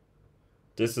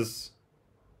 this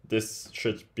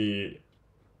should be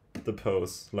the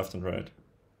pose, left and right.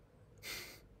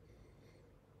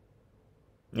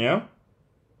 Yeah?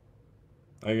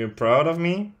 Are you proud of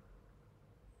me?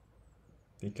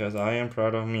 Because I am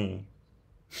proud of me.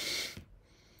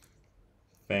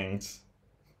 Thanks.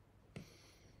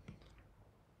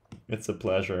 It's a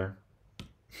pleasure.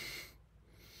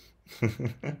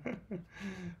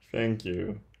 Thank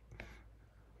you.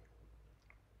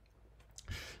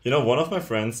 You know, one of my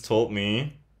friends told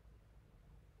me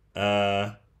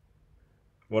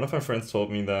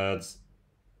that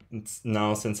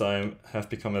now, since I have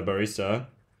become a barista,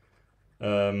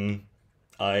 and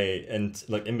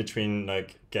like in between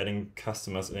like getting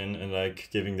customers in and like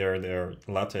giving their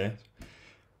latte,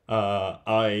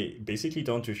 I basically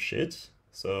don't do shit.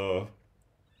 So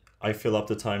I fill up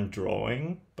the time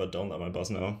drawing, but don't let my boss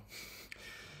know.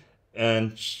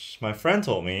 And my friend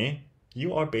told me,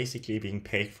 you are basically being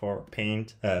paid for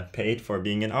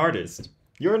being an artist.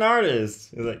 You're an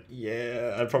artist. It's like,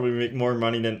 yeah, I probably make more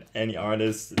money than any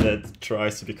artist that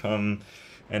tries to become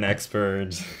an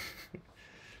expert.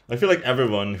 I feel like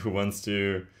everyone who wants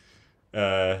to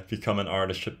become an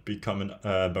artist should become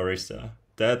a barista.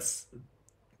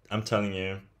 I'm telling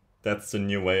you, that's the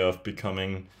new way of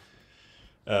becoming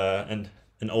an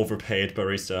overpaid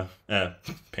barista.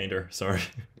 Painter, sorry.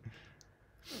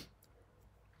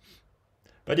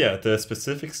 But yeah, the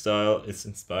specific style is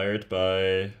inspired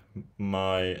by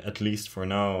my, at least for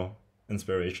now,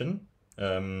 inspiration.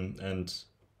 And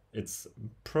it's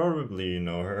probably, you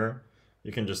know her.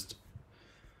 You can just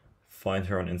find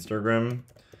her on Instagram.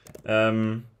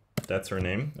 That's her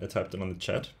name. I typed it on the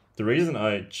chat. The reason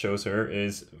I chose her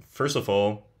is, first of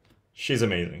all, she's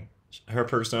amazing. Her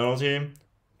personality,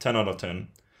 10 out of 10.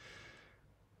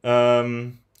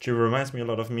 She reminds me a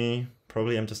lot of me.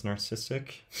 Probably I'm just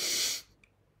narcissistic.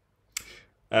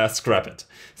 Scrap it.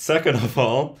 Second of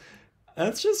all,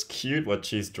 it's just cute what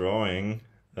she's drawing.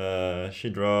 She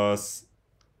draws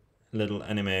little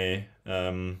anime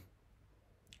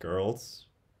girls.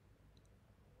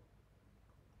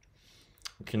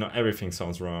 Okay, not everything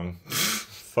sounds wrong.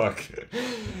 Fuck.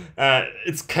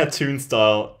 It's cartoon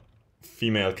style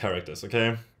female characters,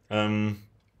 okay?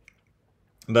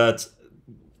 But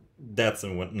that's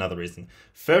another reason.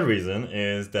 Third reason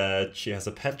is that she has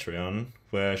a Patreon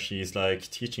where she's like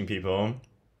teaching people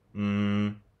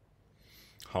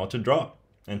how to draw.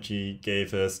 And she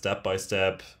gave a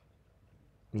step-by-step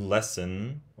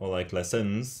lesson, or like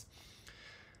lessons,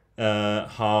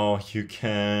 how you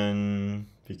can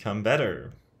become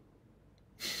better.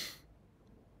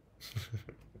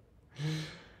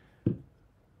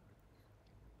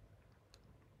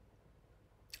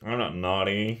 I'm not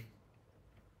naughty.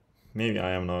 Maybe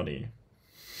I am naughty.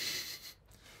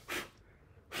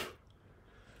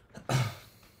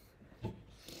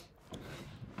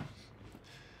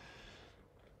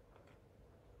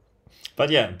 But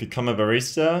yeah, become a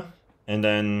barista and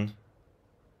then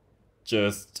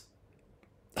just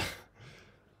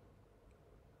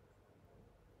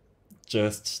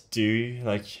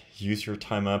use your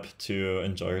time up to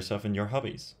enjoy yourself in your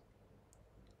hobbies.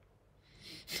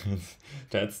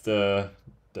 That's the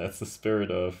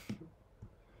spirit of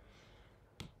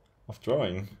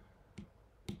drawing.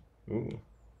 Ooh.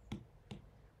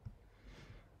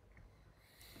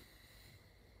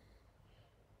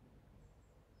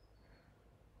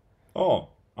 Oh,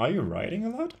 are you writing a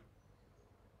lot?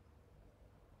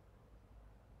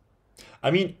 I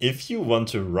mean, if you want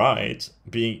to write,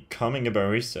 becoming a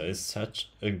barista is such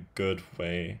a good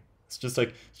way. It's just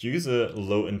like use a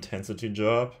low intensity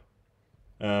job.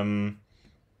 Um,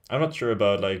 I'm not sure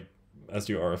about like as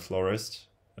you are a florist.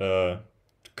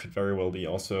 Could very well be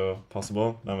also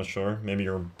possible. I'm not sure. Maybe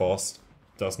your boss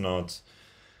does not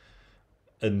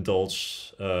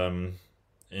indulge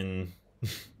in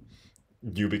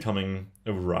you becoming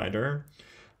a writer,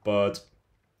 but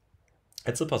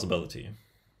it's a possibility.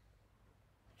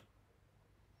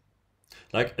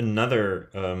 Like another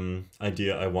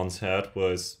idea I once had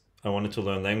was I wanted to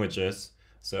learn languages,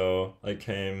 so I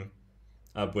came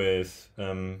up with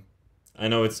I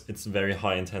know it's very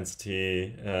high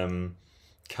intensity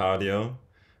cardio,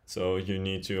 so you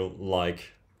need to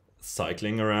like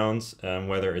cycling around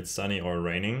whether it's sunny or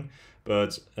raining,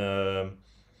 but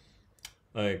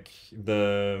like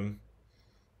the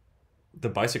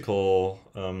bicycle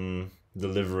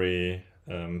delivery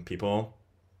people,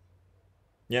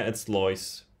 yeah, it's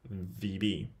Lois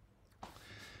VB.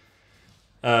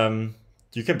 Um,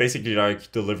 you can basically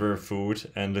like deliver food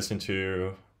and listen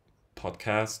to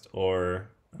podcast or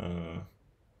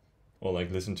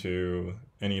like listen to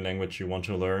any language you want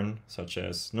to learn, such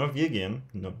as Norwegian,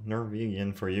 no,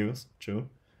 Norwegian for you, true,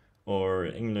 or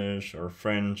English or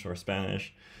French or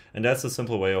Spanish, and that's a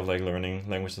simple way of like learning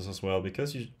languages as well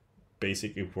because you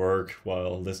basically work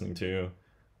while listening to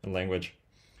a language.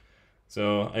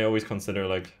 So I always consider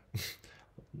like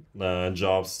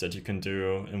jobs that you can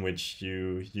do in which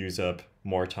you use up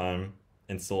more time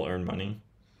and still earn money.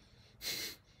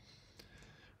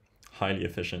 Highly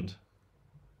efficient.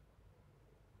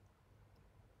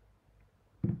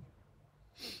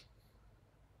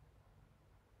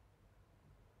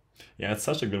 Yeah, it's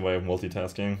such a good way of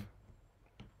multitasking.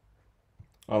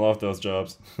 I love those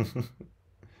jobs.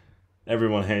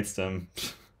 Everyone hates them.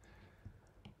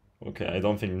 Okay, I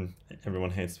don't think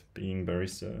everyone hates being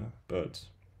barista, but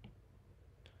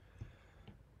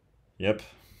yep.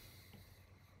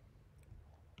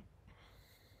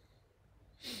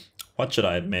 What should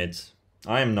I admit?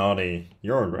 I am naughty.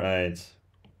 You're right.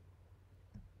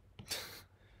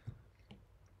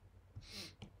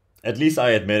 At least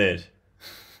I admit it.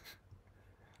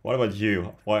 What about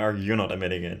you? Why are you not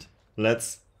admitting it?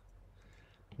 Let's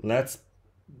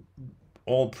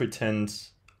all pretend,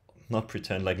 not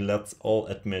pretend, like let's all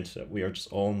admit that we are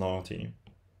just all naughty.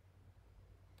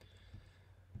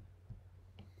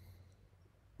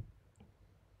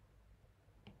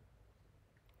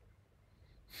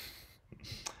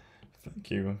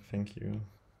 Thank you, thank you.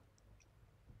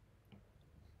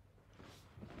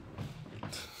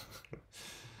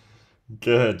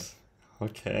 Good.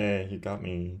 Okay, you got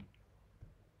me.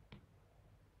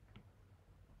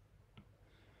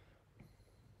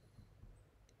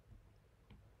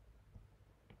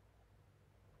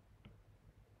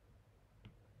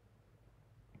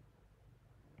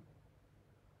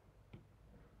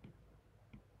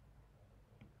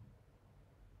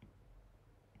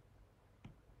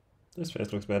 This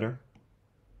face looks better.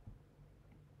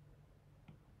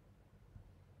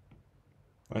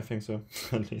 I think so,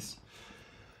 at least.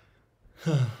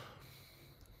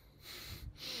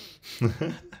 You're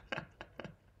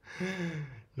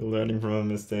learning from our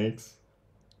mistakes.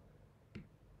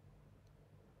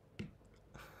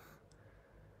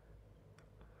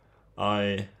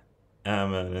 I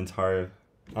am an entire.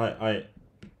 I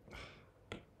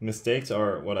mistakes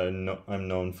are what I'm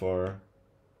known for,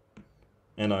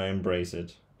 and I embrace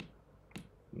it.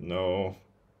 No,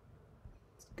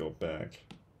 let's go back.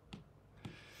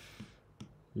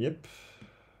 Yep.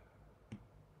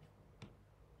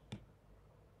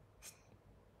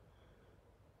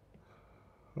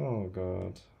 Oh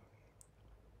god.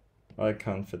 I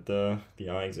can't fit the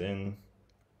eyes in.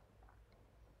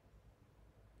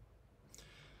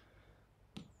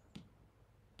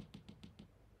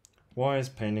 Why is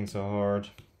painting so hard?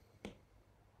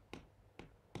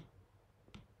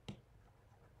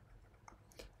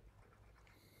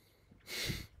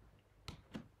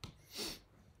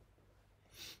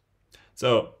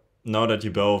 So now that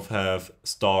you both have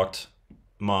stalked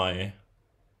my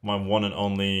one and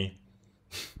only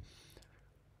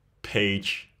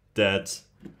page that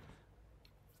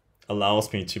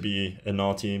allows me to be a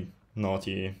naughty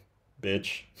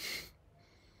bitch,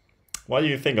 what do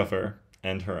you think of her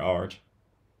and her art?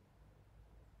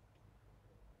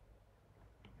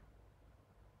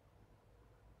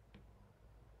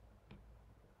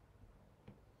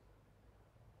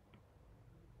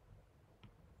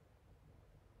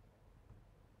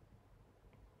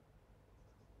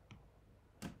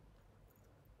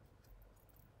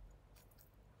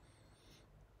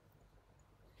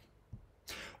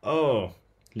 Oh,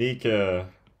 Lieke.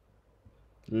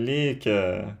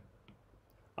 Lieke.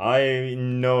 I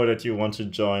know that you want to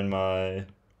join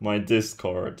my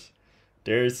Discord.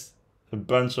 There's a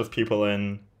bunch of people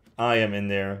in. I am in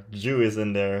there. Ju is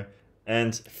in there.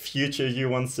 And future you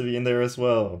wants to be in there as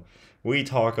well. We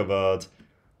talk about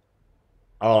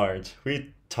art.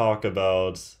 We talk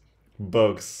about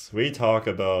books. We talk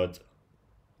about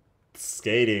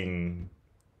skating.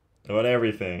 About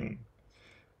everything.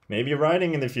 Maybe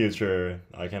writing in the future.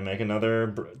 I can make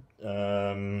another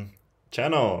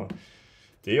channel.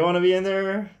 Do you want to be in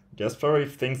there? Just probably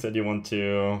things that you want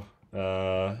to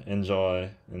enjoy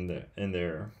in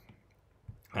there.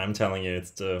 I'm telling you,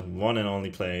 it's the one and only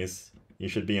place you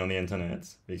should be on the internet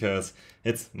because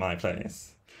it's my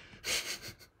place.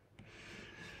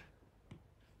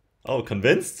 Oh,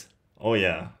 convinced? Oh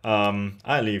yeah.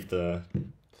 I leave the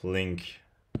link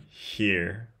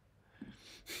here.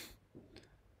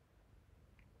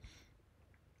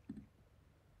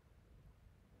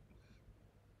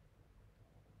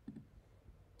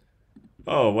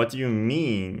 Oh, what do you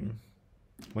mean?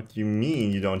 What do you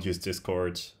mean you don't use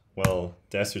Discord? Well,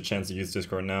 there's your chance to use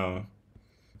Discord now.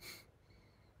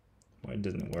 Why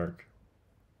didn't it work?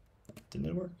 Didn't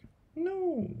it work?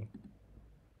 No.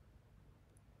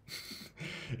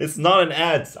 It's not an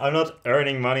ad. I'm not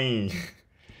earning money.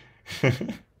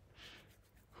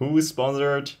 Who is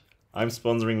sponsored? I'm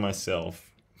sponsoring myself.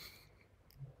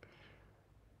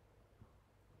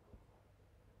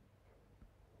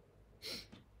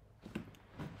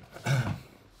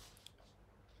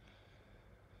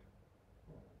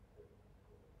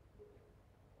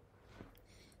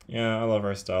 Yeah, I love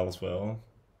our style as well.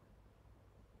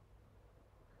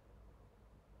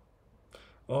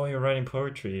 Oh, you're writing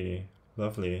poetry.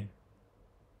 Lovely.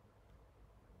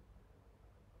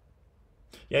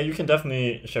 Yeah, you can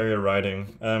definitely share your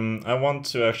writing. I want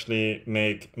to actually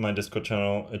make my Discord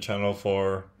channel a channel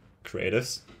for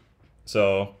creatives.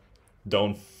 So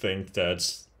don't think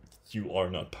that you are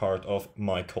not part of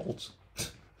my cult.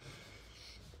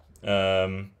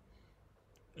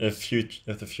 If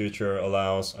the future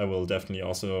allows, I will definitely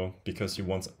also, because you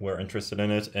once were interested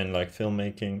in it and like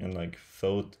filmmaking and like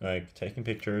taking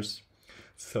pictures.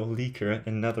 So Leaker,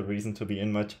 another reason to be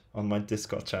in on my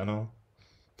Discord channel.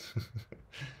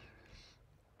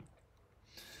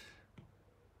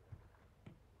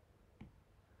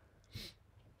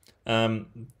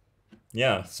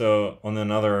 Yeah, so on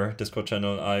another Discord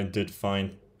channel, I did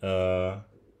find a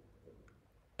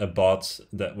bot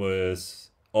that was,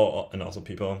 and also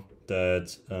people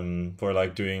that were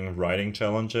like doing writing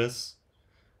challenges.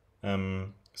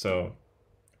 So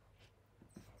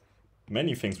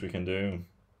many things we can do.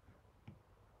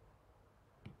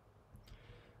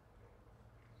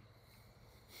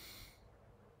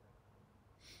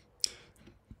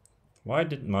 Why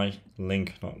did my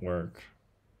link not work?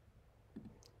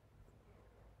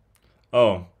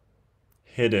 Oh,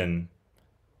 hidden.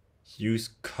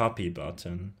 Use copy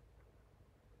button.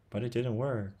 But it didn't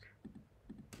work.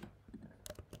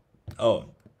 Oh,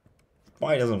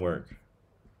 why doesn't it work?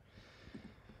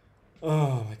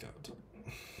 Oh my god.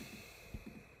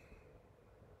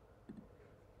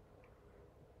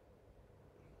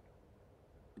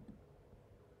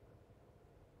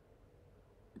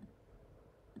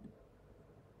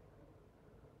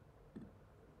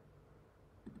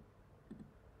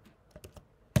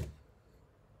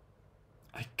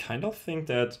 I kind of think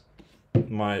that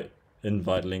my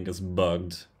invite link is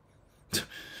bugged.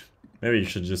 Maybe you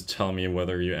should just tell me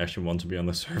whether you actually want to be on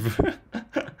the server.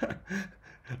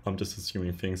 I'm just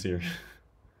assuming things here.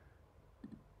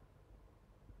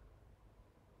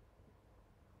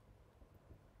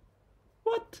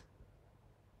 What?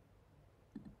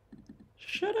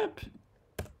 Shut up.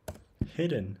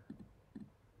 Hidden.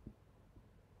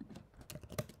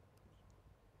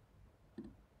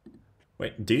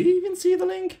 Wait, do you even see the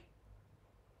link?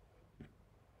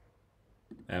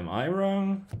 Am I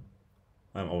wrong?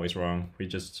 I'm always wrong. We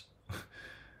just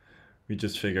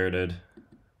figured it.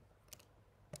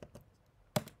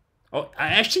 Oh, I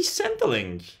actually sent the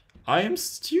link. I am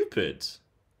stupid.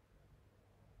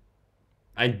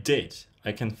 I did.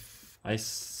 I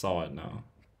saw it now.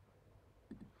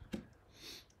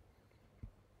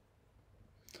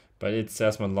 But it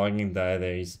says my login data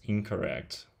is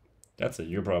incorrect. That's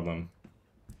your problem.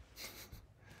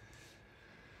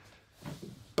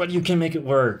 But you can make it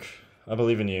work. I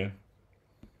believe in you.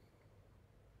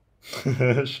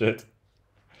 Shit.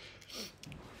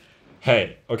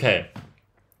 Hey, okay.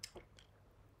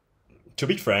 To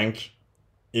be frank,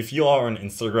 if you are on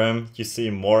Instagram, you see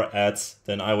more ads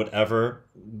than I would ever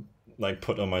like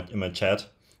put on in my chat.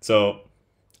 So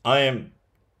I am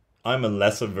I'm a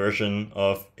lesser version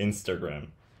of Instagram.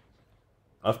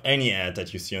 Of any ad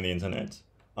that you see on the internet.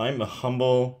 I'm a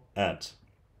humble ad.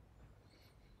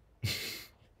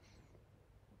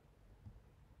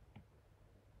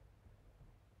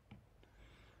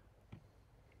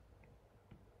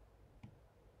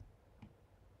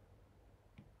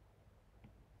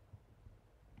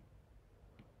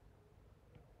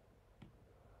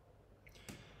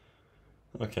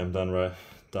 Okay, I'm done, right?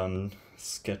 Done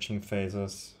sketching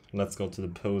phases. Let's go to the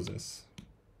poses.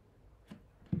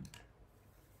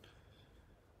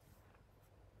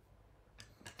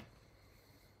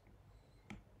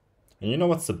 And you know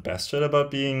what's the best shit about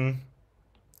being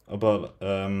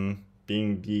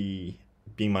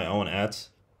being my own ad?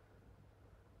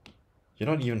 You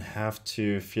don't even have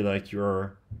to feel like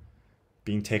you're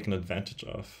being taken advantage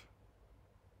of.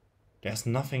 There's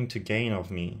nothing to gain of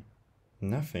me.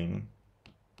 Nothing.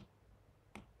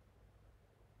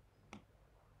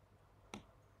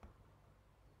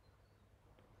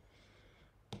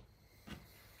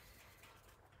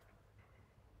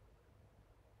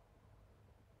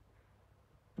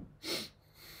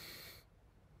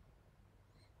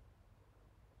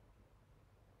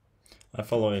 I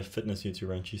follow a fitness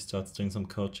YouTuber and she starts doing some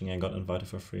coaching and got invited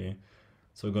for free.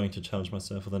 So I'm going to challenge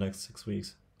myself for the next 6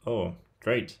 weeks. Oh,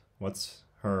 great. What's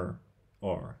her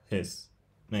or his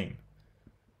name?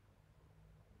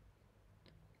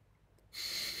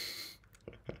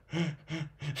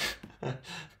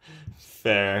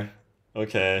 Fair.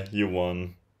 Okay, you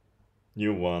won.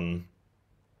 You won.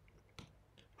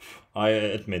 I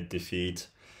admit defeat.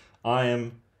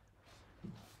 I'm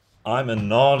a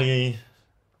naughty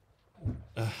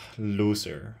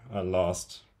loser. I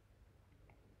lost.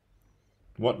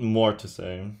 What more to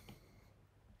say?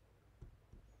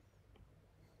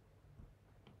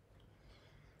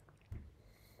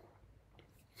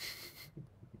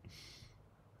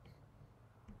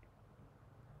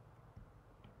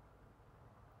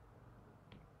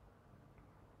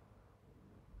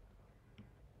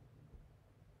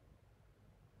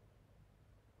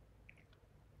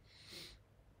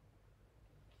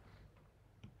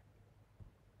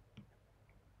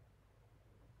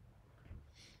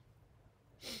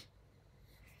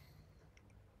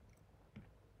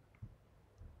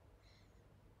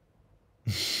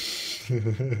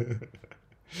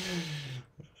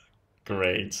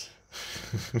 Great.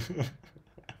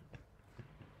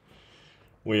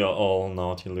 We are all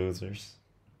naughty losers.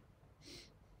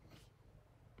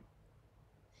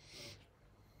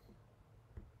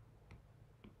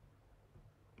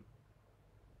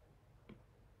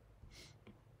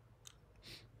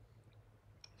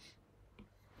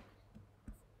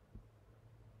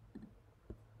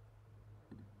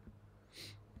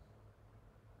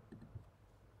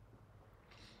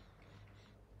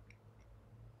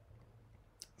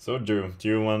 So Drew, do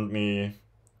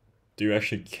you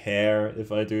actually care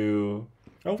if I do?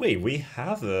 Oh wait, we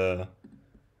have a.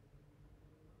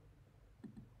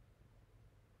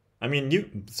 I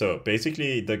mean, so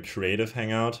basically the creative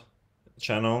hangout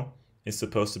channel is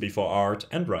supposed to be for art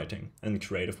and writing and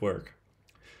creative work.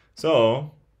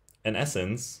 So, in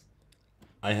essence,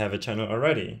 I have a channel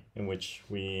already in which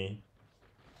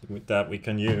that we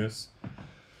can use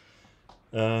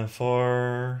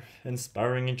for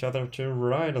inspiring each other to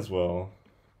write as well.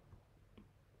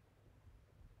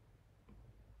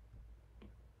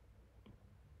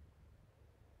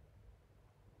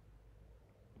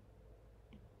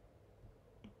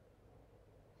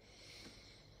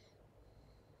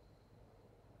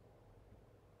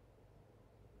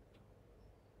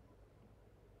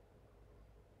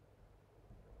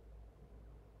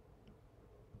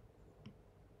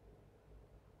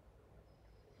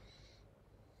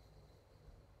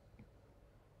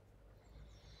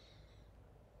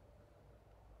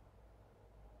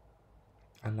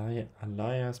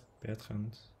 Elias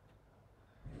Bertrand.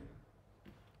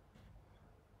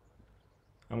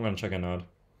 I'm gonna check it out.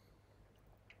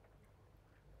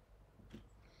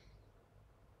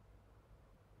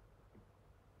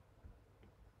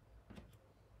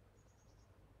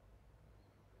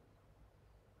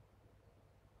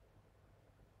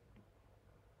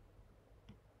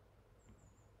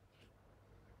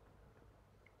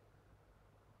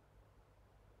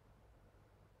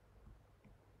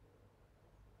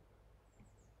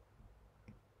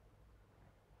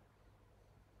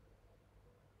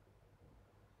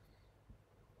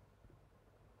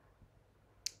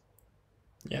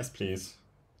 Yes, please.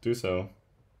 Do so.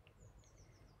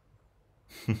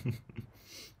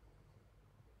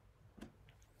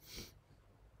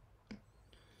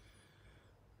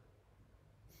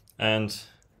 And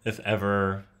if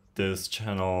ever this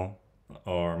channel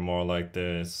or more like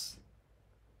this,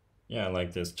 yeah,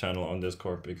 like this channel on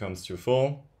Discord becomes too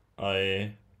full,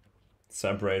 I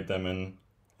separate them in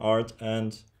art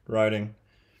and writing.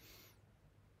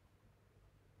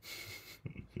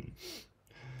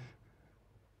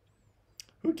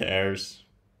 Who cares?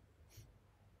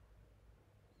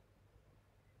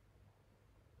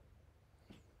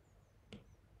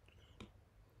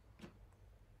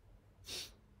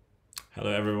 Hello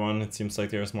everyone, it seems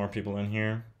like there's more people in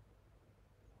here.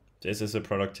 This is a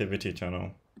productivity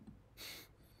channel.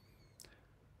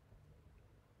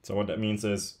 So what that means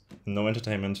is no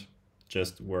entertainment,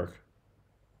 just work.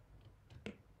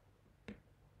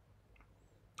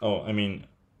 Oh, I mean,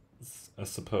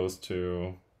 as opposed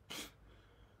to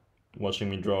watching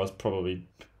me draw is probably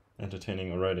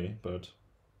entertaining already, but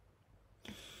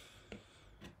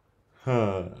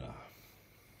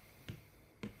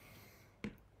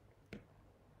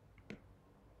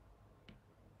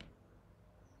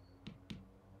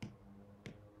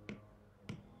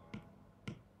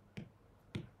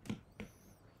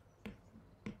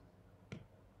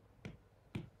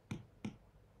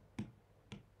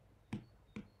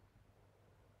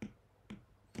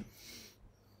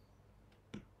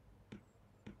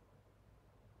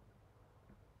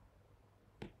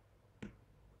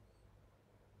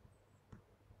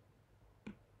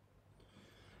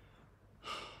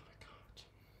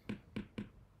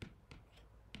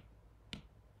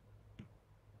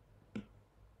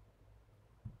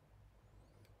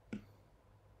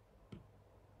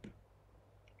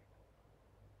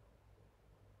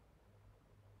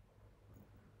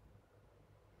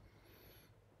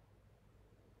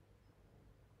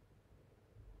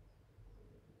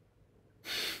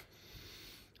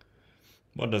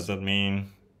what does that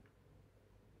mean?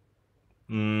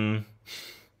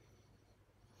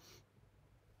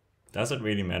 Does it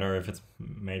really matter if it's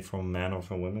made from a man or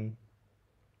from women?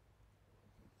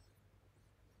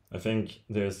 I think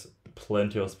there's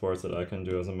plenty of sports that I can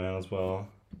do as a man as well.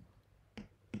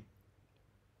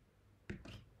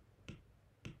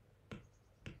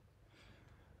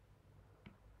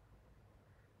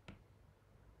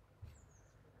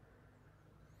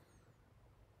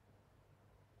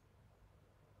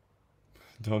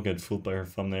 Don't get fooled by her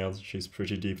thumbnails, she's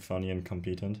pretty deep, funny, and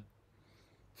competent.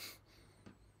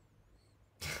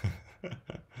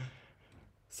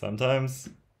 Sometimes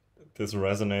this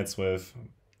resonates with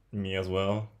me as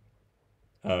well.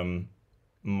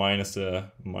 Minus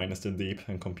the deep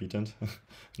and competent.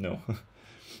 No.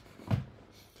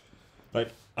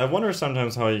 Like, I wonder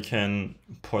sometimes how you can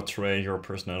portray your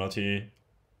personality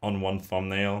on one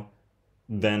thumbnail,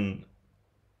 then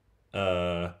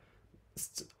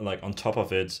like on top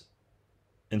of it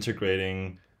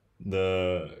integrating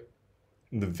the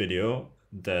video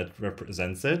that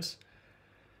represents it,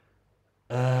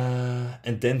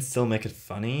 and then still make it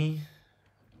funny.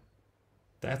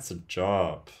 That's a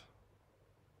job.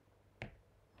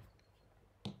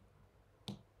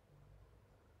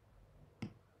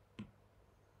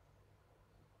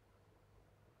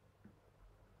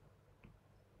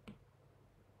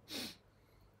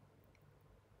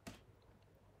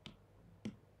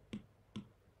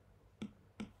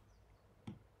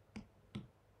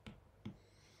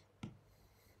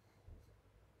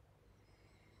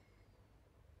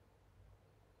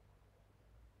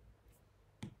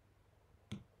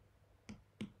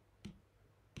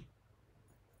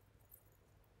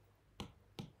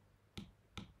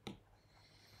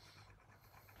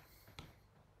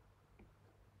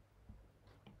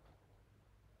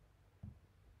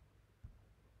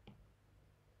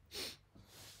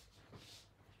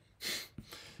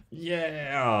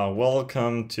 Yeah,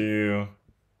 welcome to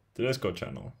the Discord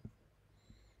channel.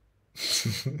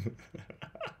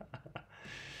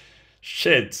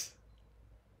 Shit.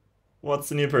 What's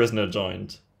the new person that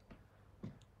joined?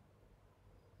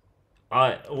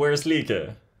 Where's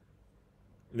Lieke?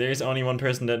 There's only one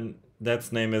person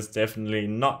that's name is definitely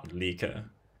not Lieke.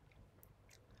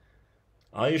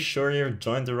 Are you sure you've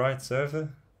joined the right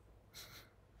server?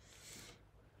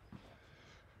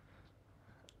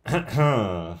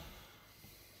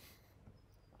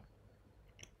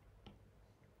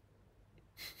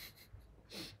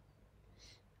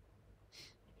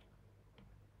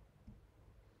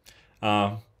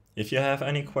 If you have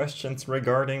any questions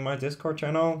regarding my Discord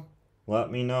channel,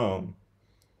 let me know.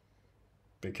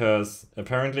 Because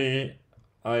apparently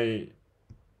I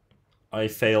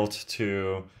failed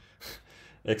to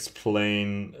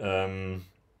explain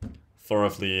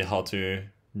thoroughly how to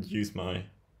use my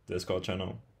Discord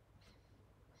channel.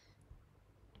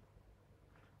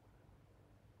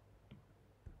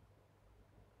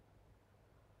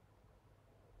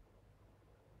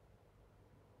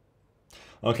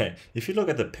 Okay, if you look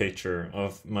at the picture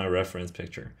of my reference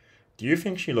picture, do you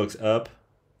think she looks up?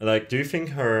 Like, do you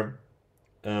think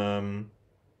um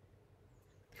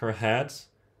her head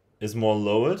is more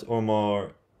lowered or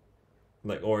more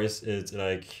like, or is it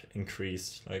like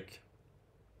increased? Like,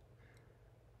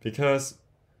 because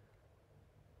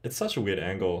it's such a weird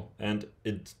angle, and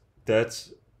it that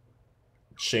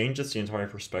changes the entire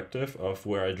perspective of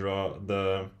where I draw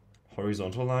the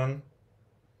horizontal line.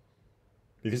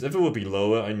 Because if it would be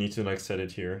lower, I need to like set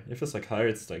it here. If it's like higher,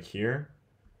 it's like here.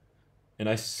 And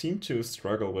I seem to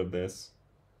struggle with this.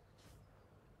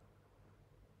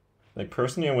 Like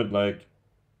personally, I would like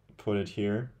put it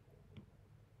here.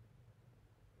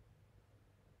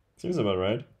 Seems about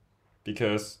right.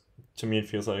 Because to me it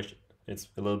feels like it's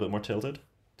a little bit more tilted.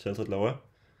 Tilted lower.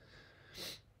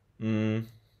 Mm.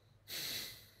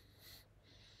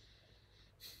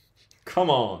 Come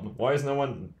on. Why does no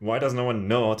one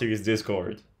know how to use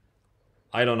Discord?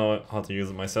 I don't know how to use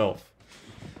it myself.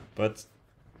 But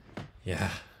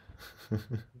yeah.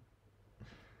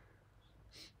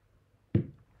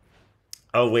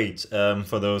 Oh wait,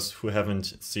 for those who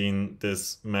haven't seen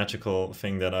this magical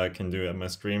thing that I can do at my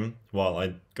stream while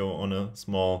I go on a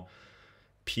small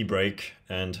pee break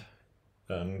and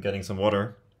getting some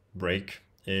water break,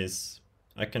 is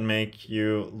I can make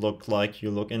you look like you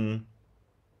look in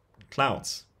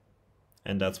clouds.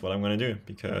 And that's what I'm gonna do,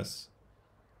 because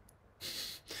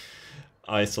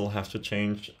I still have to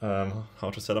change how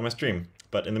to set up my stream.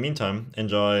 But in the meantime,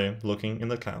 enjoy looking in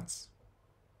the clouds.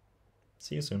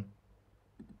 See you soon.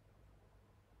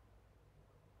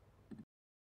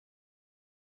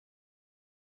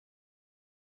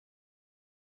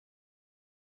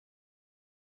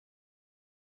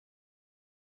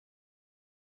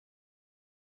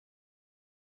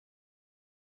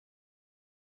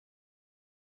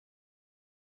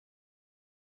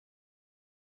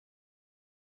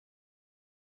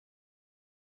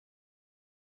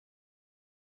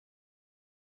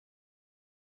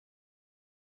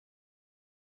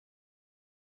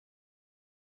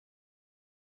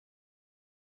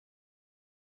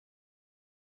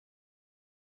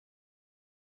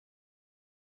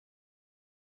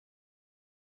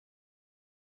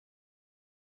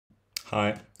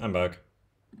 Hi, I'm back.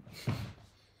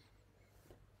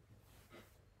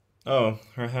 Oh,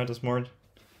 her head is more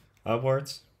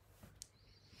upwards?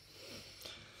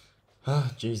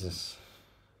 Ah, Jesus.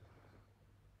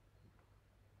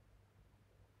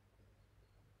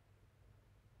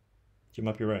 You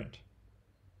might be right.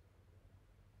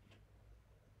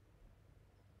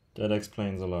 That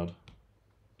explains a lot.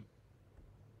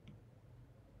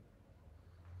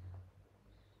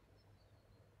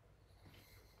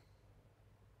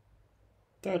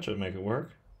 That should make it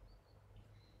work.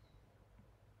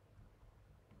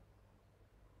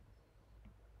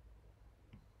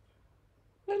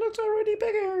 It looks already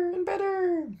bigger and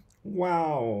better.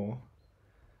 Wow.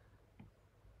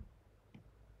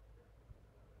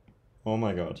 Oh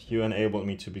my god, you enabled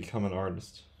me to become an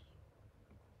artist.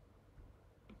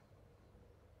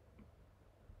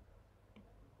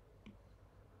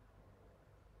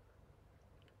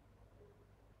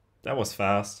 That was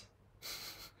fast.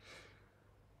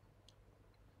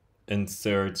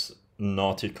 Insert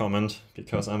naughty comment,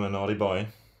 because I'm a naughty boy.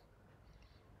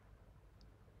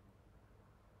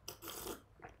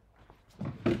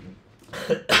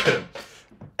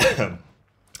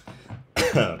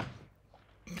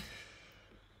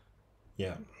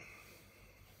 Yeah.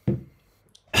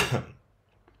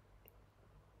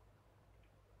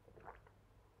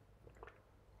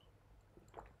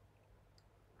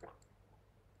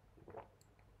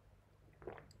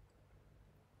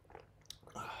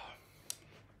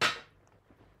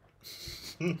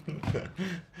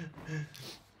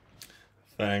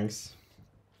 Thanks.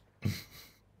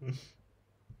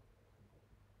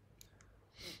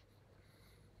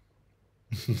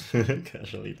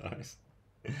 Casually dies.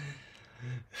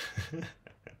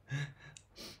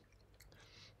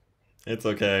 It's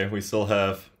okay, we still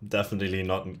have definitely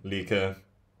not Lika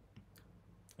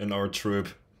in our troop.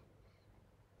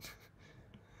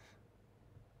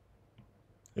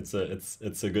 It's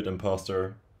a good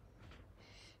imposter.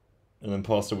 An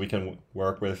imposter we can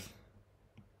work with.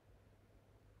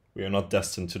 We are not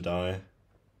destined to die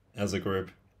as a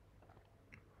group.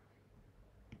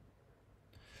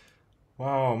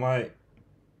 Wow, my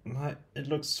it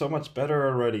looks so much better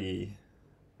already.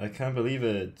 I can't believe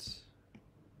it.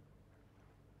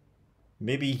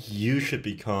 Maybe you should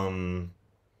become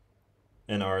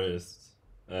an artist,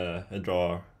 a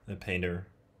drawer, a painter.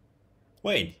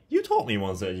 Wait, you told me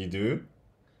once that you do.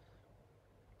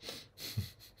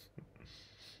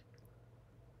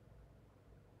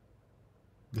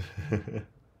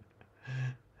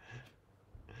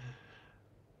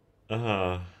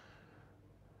 Ah,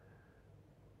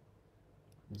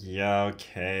 yeah,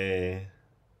 okay.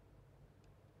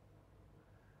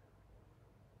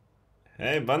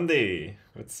 Hey, Bundy,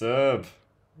 what's up?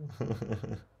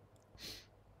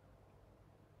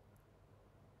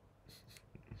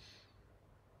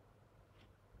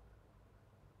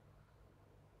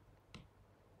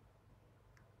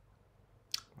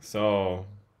 So,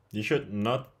 you should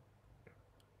not,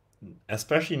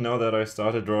 especially now that I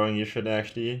started drawing, you should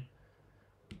actually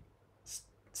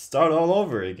start all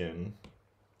over again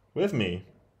with me.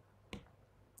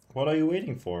 What are you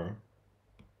waiting for?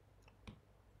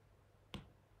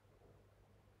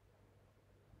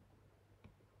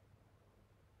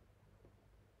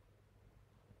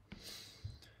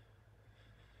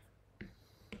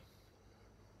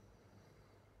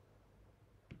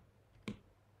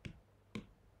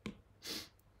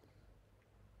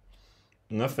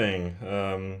 Nothing.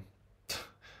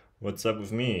 What's up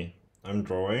with me? I'm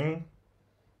drawing.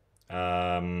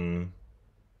 Um,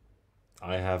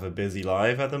 I have a busy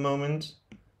life at the moment,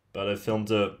 but I filmed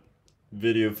a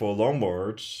video for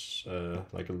longboard,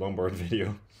 like a longboard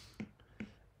video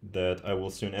that I will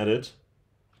soon edit.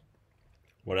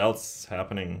 What else is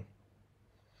happening?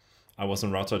 I was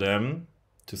in Rotterdam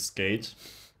to skate,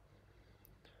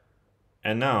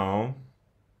 and now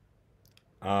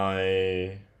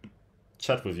I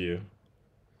chat with you.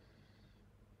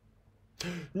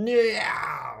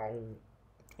 Yeah.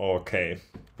 Okay,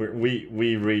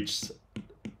 we reached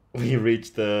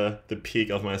the peak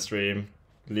of my stream.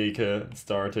 Lika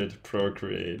started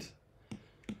Procreate.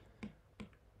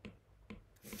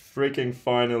 Freaking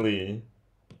finally.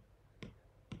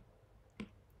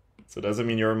 So does it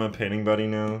mean you're my painting buddy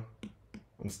now?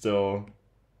 I'm still.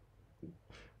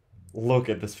 Look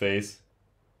at this face.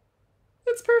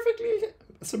 It's perfectly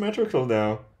symmetrical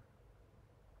now.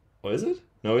 Oh, is it?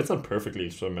 No, it's not perfectly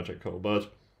symmetrical,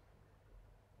 but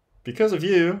because of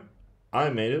you, I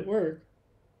made it work.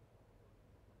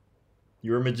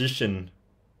 You're a magician.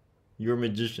 You're a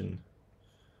magician.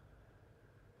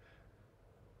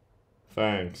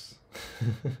 Thanks.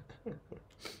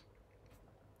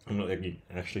 I'm not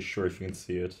actually sure if you can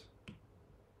see it.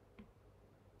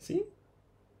 See?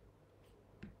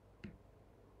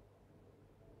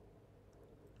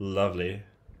 Lovely.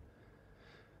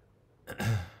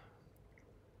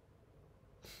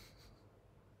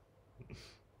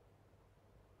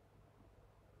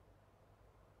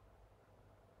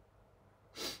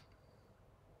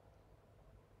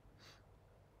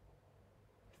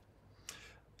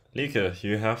 Lika,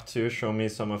 you have to show me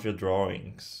some of your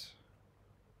drawings.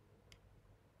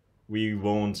 We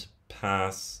won't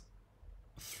pass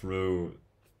through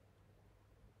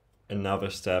another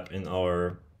step in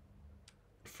our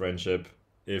friendship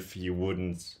if you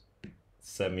wouldn't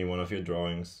send me one of your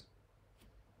drawings.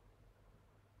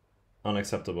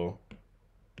 Unacceptable.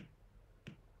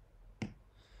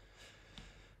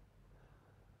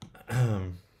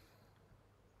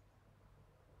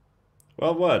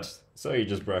 Well, what? So you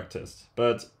just practiced.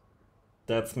 But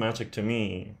that's magic to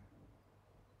me.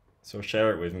 So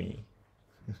share it with me.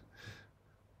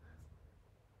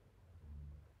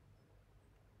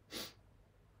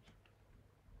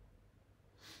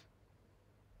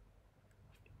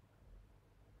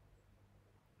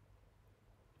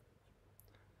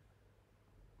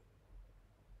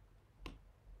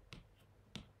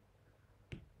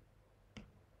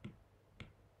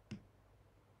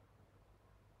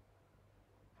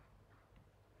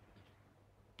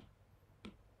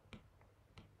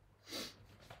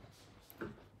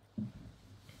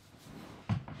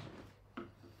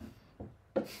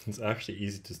 It's actually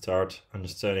easy to start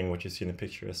understanding what you see in a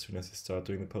picture as soon as you start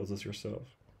doing the poses yourself.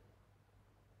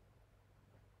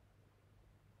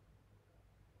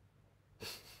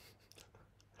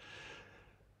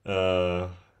 Are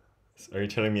you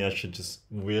telling me I should just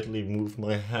weirdly move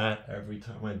my head every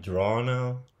time I draw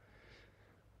now?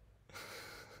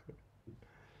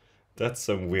 That's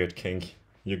some weird kink.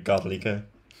 You got Lika.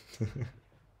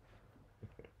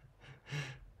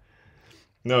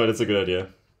 No, that's a good idea.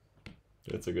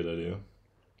 It's a good idea.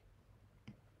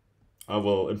 I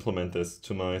will implement this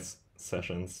to my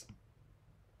sessions.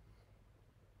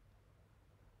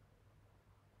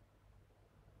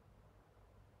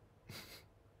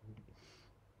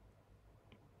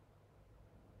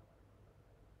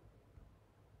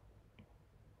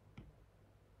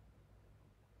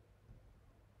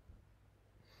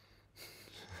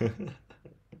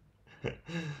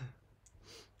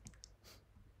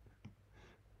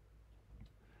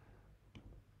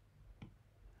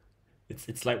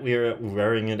 It's like we're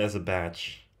wearing it as a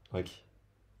badge. Like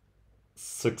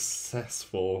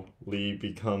successfully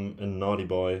become a naughty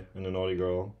boy and a naughty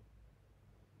girl.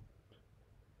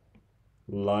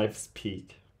 Life's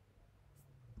peak.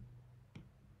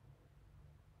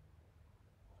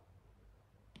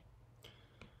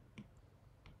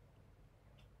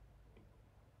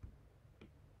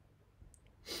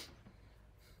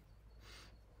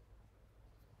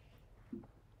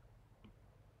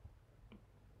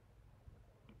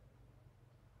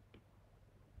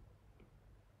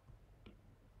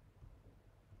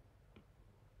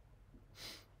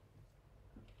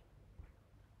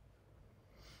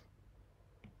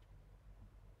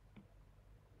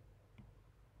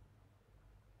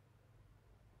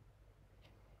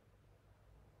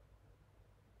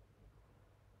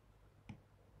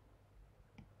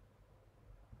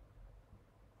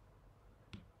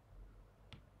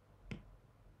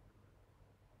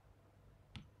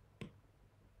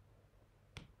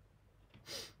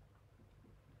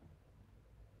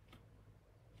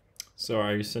 So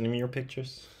are you sending me your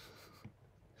pictures?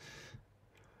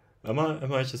 Am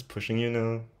I just pushing you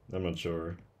now? I'm not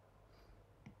sure.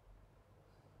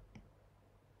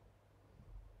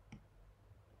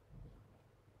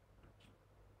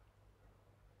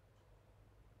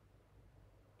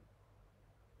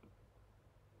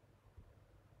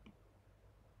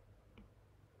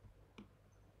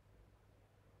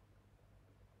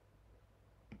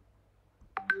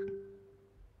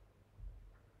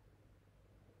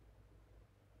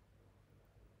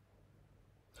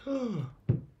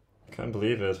 Can't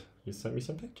believe it. You sent me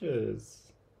some pictures.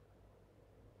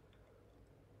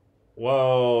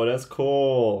 Whoa, that's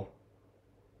cool.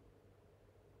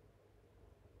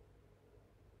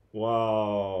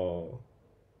 Wow.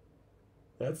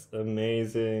 That's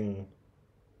amazing.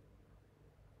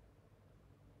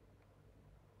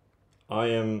 I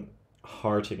am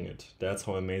hearting it. That's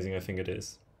how amazing I think it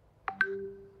is.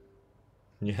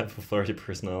 You have a flirty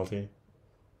personality.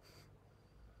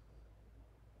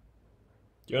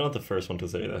 You're not the first one to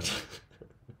say that.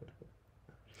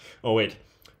 Oh wait,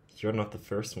 you're not the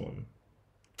first one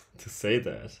to say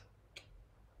that.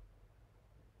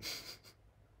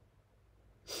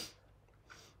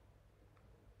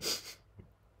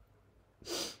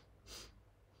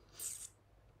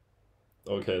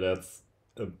 Okay, that's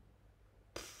a...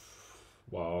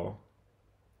 Wow.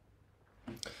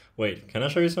 Wait, can I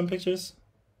show you some pictures?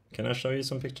 Can I show you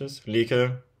some pictures?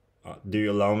 Lieke, do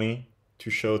you allow me to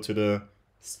show to the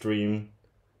stream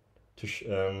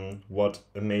to what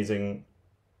amazing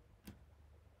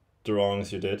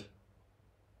drawings you did?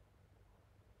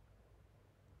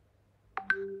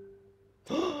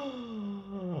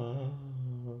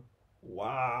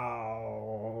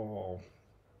 Wow.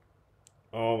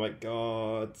 Oh my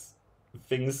god.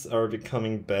 Things are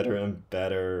becoming better and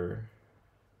better.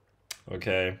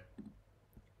 Okay.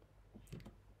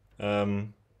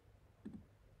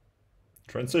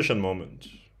 Transition moment.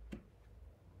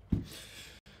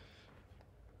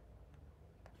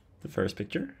 The first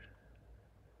picture.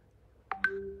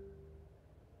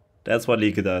 That's what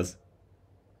Lieke does.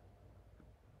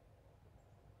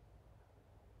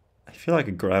 I feel like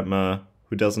a grandma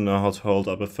who doesn't know how to hold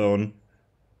up a phone.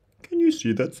 Can you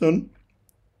see that, son?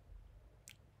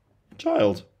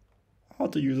 Child, how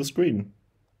to use a screen.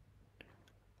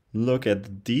 Look at the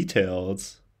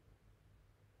details.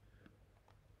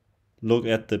 Look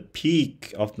at the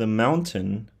peak of the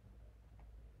mountain.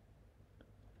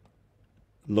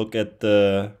 Look at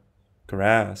the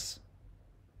grass.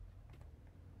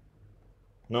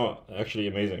 No, actually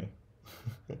amazing.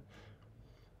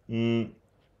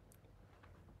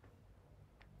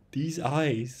 These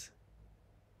eyes.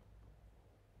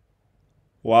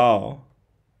 Wow.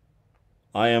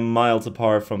 I am miles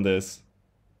apart from this.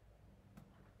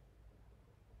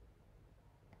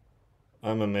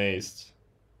 I'm amazed.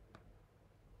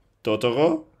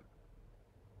 Totoro?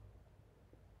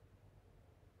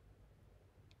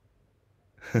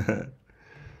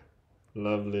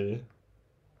 Lovely.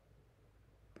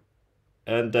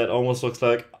 And that almost looks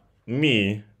like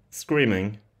me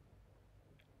screaming.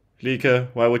 Lieke,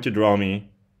 why would you draw me?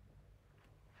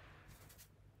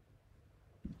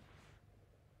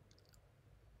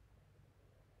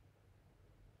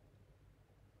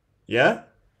 Yeah?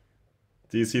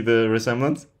 Do you see the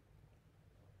resemblance?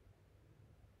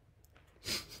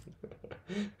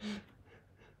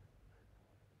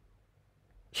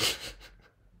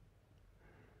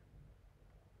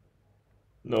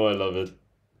 No, I love it.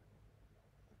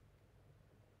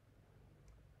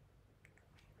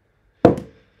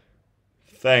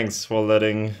 Thanks for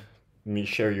letting me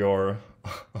share your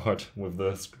art with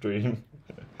the stream.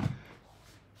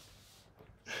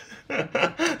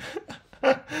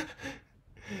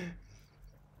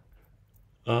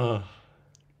 Uh,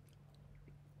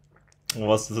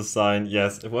 was this a sign?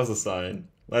 Yes, it was a sign.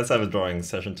 Let's have a drawing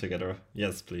session together.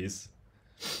 Yes, please.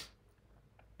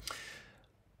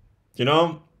 You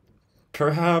know,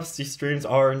 perhaps these streams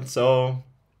aren't so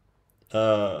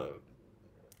uh,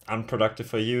 unproductive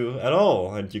for you at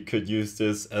all, and you could use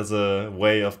this as a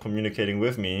way of communicating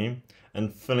with me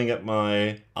and filling up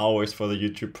my hours for the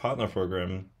YouTube Partner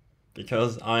Program,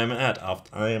 because I am an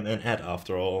ad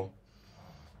after all.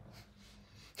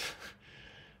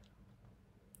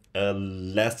 A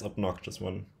less obnoxious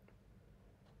one.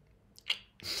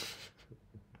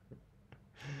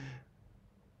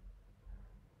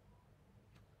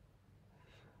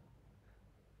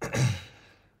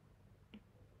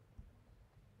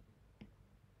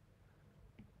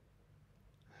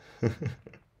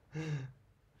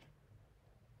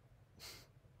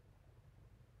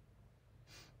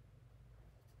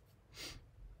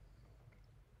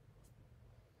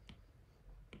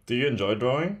 Do you enjoy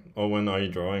drawing, or when are you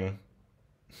drawing?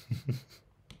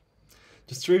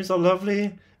 The streams are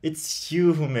lovely. It's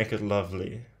you who make it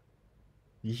lovely.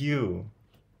 You.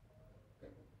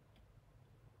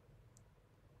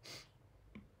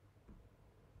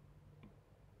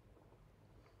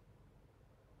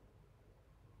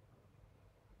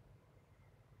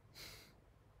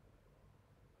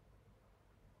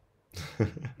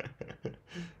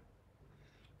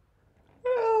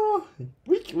 Well,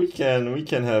 we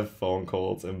can have phone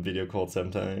calls and video calls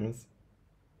sometimes.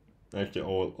 Actually,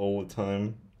 all the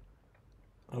time.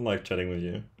 I like chatting with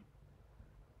you.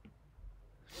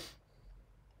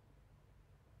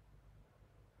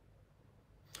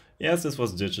 Yes, this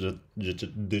was digitalized.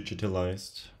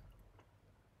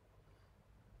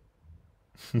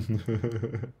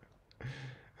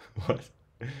 What?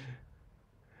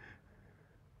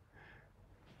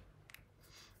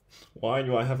 Why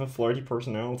do I have a flirty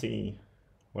personality?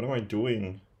 What am I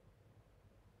doing?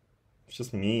 It's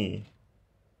just me.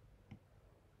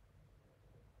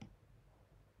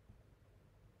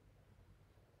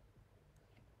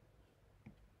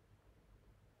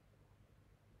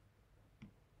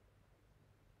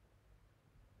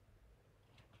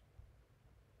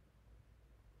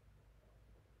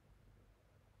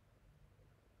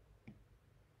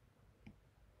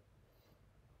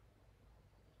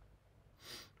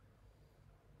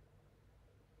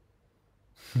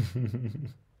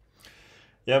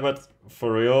 Yeah, but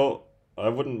for real, I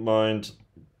wouldn't mind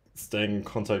staying in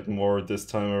contact more this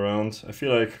time around. I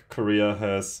feel like Korea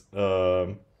has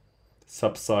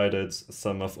subsided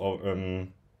some of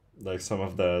like some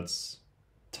of that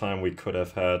time we could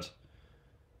have had,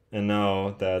 and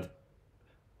now that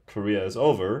Korea is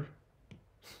over,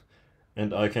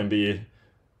 and I can be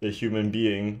a human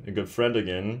being, a good friend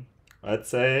again, I'd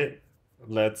say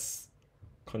let's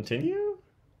continue.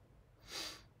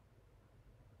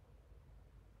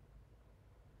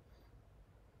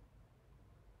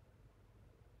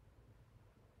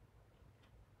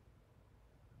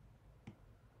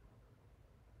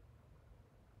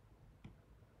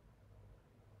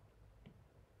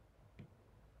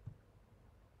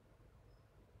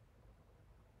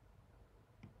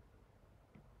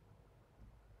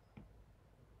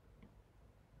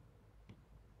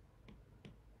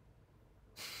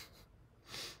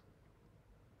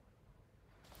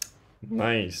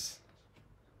 Nice.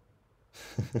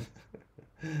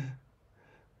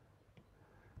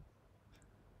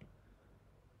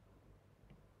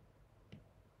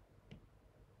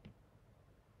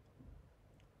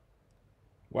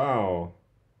 Wow.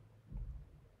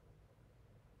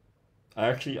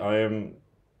 Actually, I am.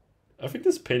 I think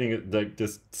this painting, like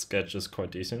this sketch, is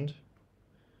quite decent.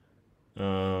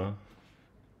 Uh,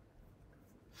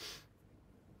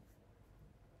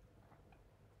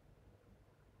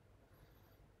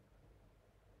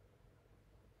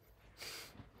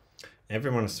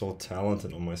 Everyone is so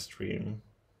talented on my stream.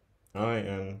 I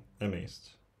am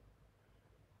amazed.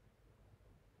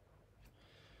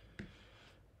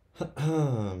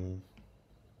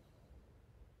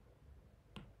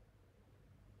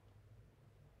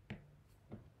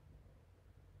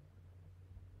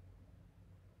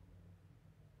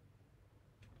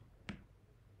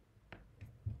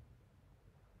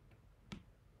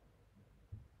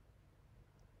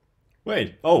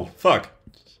 Wait. Oh, fuck.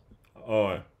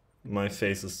 Oh, my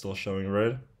face is still showing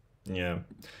red. Yeah.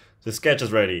 The sketch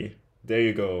is ready. There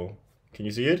you go. Can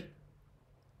you see it?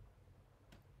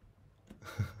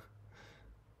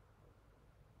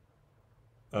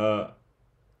 uh,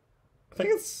 I think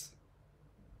it's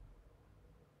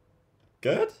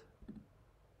good?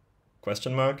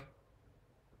 Question mark?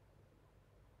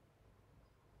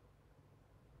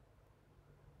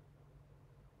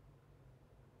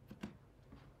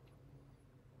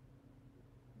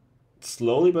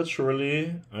 slowly but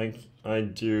surely, I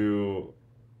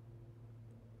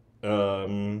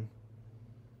um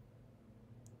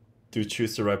do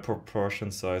choose the right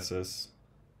proportion sizes.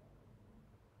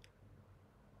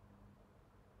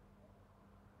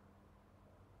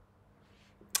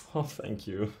 Oh, thank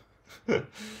you.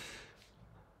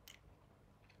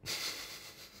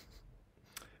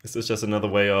 Is this just another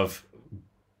way of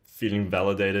feeling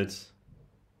validated?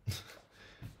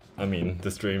 I mean, the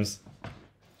streams.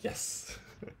 Yes.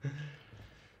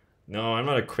 No, I'm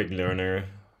not a quick learner.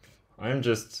 I'm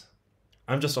just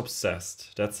I'm just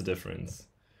obsessed. That's the difference.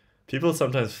 People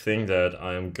sometimes think that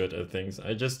I am good at things.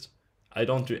 I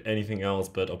don't do anything else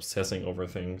but obsessing over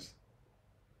things.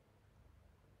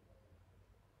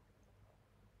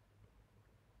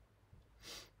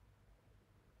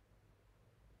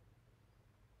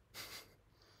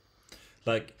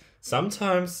 Like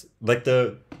sometimes like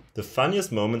the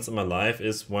funniest moments in my life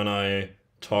is when I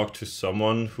talk to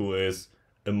someone who is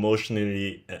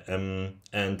emotionally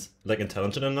and like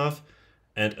intelligent enough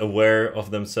and aware of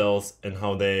themselves and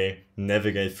how they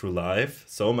navigate through life,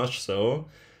 so much so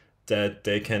that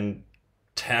they can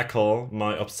tackle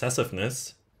my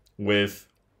obsessiveness with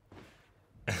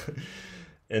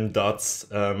in dots.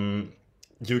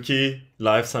 Yuki,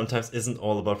 life sometimes isn't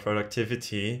all about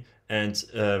productivity and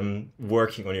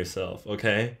working on yourself,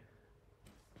 okay?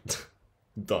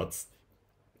 Dots.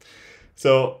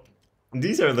 So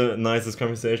these are the nicest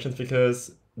conversations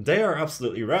because they are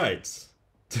absolutely right.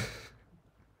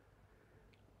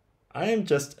 I am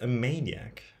just a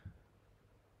maniac.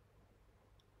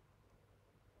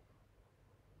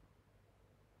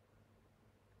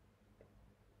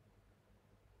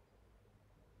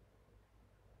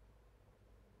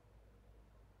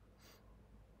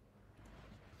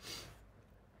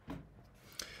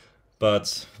 But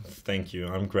thank you.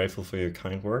 I'm grateful for your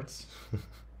kind words.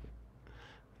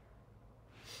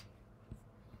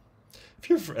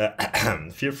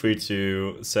 Feel free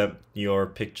to send your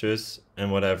pictures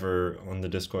and whatever on the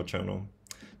Discord channel.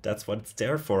 That's what it's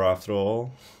there for, after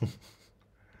all.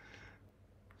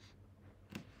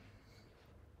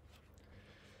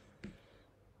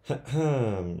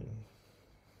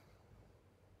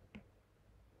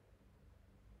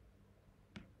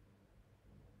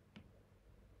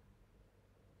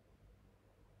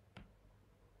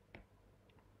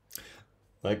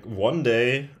 Like one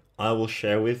day, I will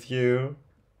share with you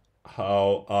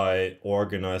how I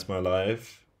organize my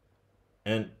life,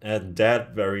 and at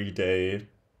that very day,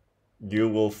 you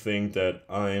will think that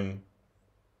I'm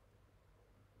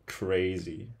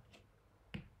crazy.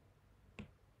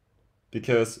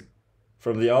 Because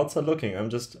from the outside looking, I'm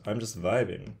just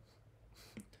vibing.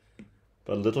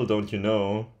 But little don't you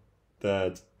know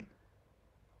that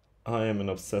I have an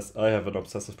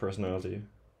obsessive personality.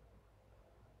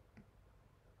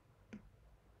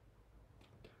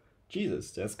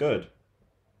 Jesus, that's good.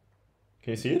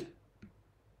 Can you see it?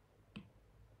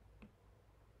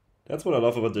 That's what I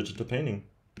love about digital painting.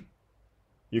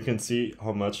 You can see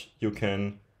how much you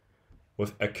can,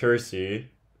 with accuracy,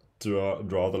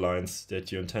 draw the lines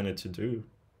that you intended to do.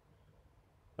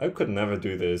 I could never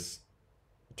do this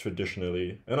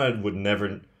traditionally, and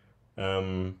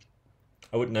um,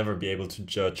 I would never be able to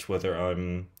judge whether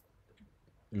I'm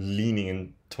leaning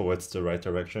in towards the right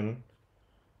direction.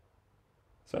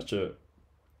 Such a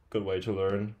good way to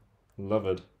learn. Love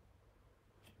it.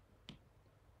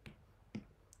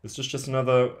 Is this just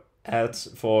another ad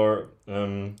for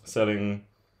selling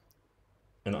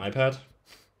an iPad?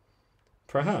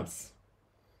 Perhaps.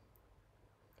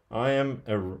 I am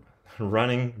a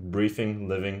running, breathing,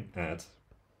 living ad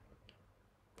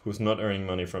who's not earning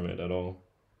money from it at all.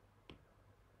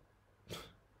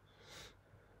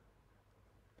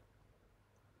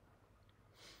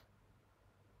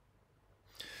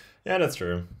 Yeah, that's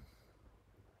true.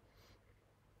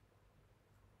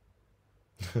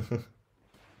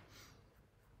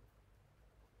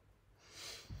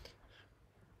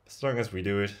 As long as we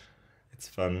do it, it's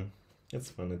fun. It's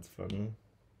fun, it's fun.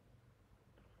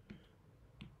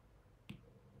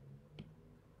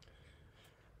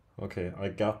 Okay, I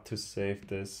got to save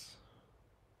this.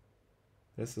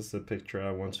 This is the picture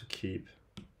I want to keep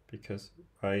because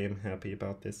I am happy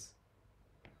about this.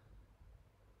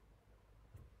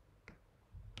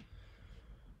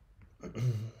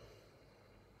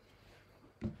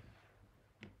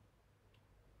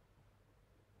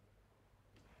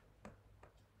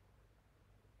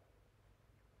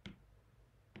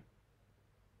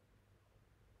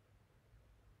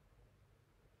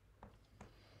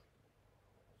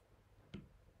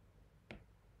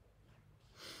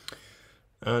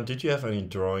 Did you have any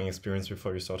drawing experience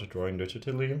before you started drawing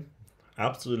digitally?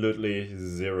 Absolutely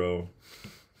zero.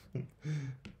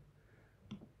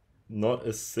 Not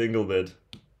a single bit.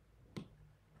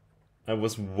 I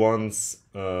was once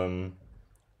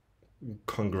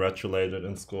congratulated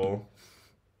in school,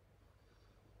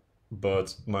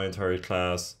 but my entire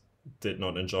class did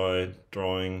not enjoy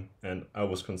drawing, and I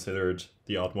was considered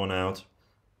the odd one out.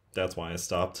 That's why I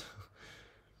stopped.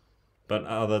 But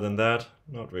other than that,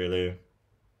 not really.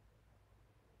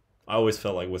 I always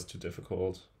felt like it was too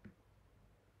difficult.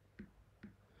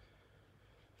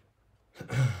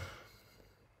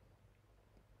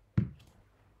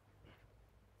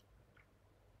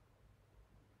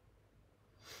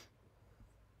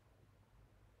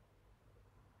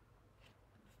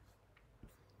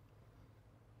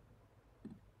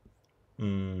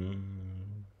 Mm.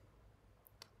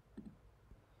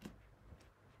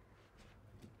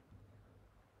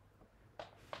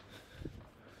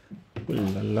 Ooh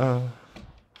la la.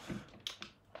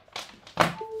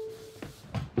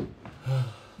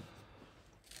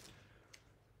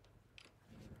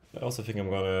 I also think I'm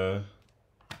gonna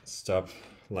stop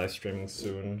live streaming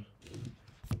soon.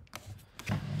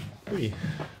 Ui.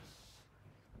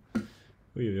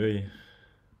 Ui, ui.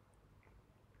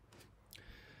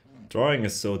 Drawing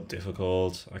is so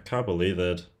difficult. I can't believe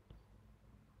it.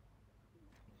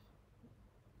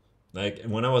 Like,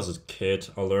 when I was a kid,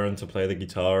 I learned to play the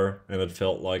guitar, and it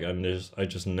felt like I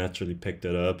just naturally picked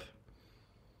it up.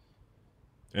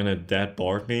 And that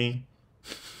bored me.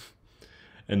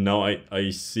 And now I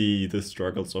see the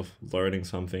struggles of learning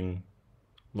something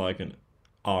like an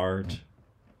art.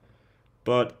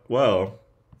 But, well,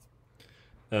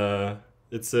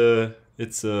 it's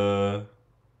a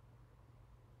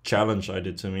challenge I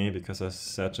did to me, because I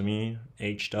said to me,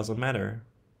 age doesn't matter.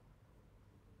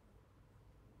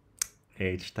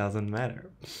 Age doesn't matter.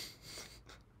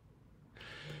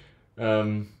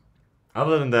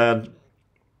 Other than that,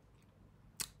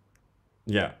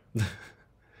 yeah.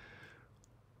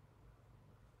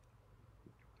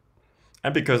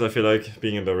 And because I feel like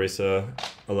being a barista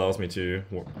allows me to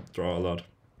draw a lot.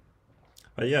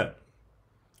 But yeah,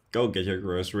 go get your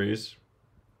groceries.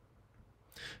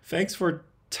 Thanks for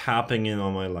tapping in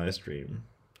on my live stream,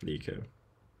 Liko.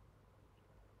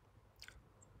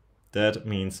 That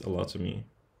means a lot to me.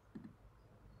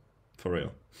 For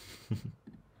real.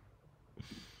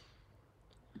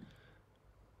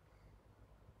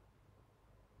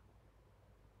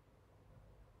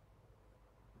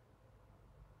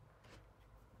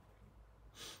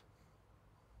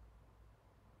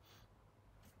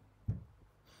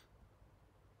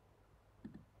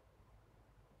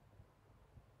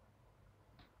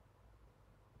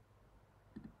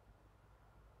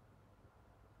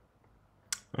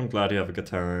 I'm glad you have a good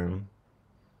time.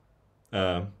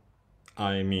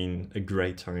 I mean, a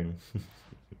great time.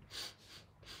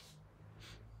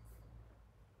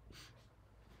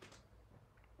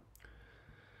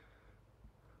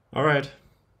 All right,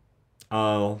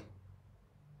 I'll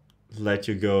let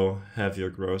you go have your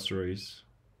groceries.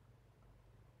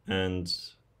 And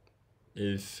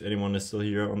if anyone is still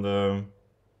here on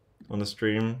the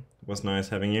stream, it was nice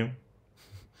having you.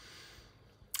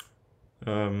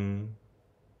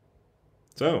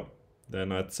 So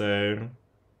then I'd say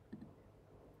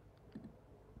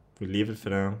we leave it for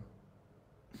now.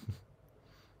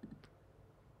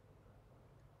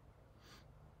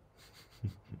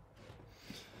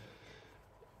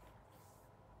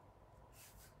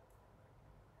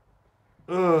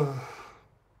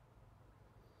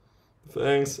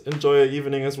 Thanks. Enjoy your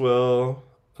evening as well.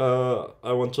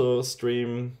 I want to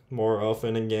stream more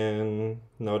often again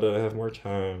now that I have more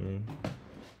time.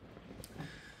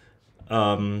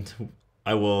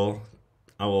 I will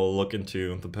look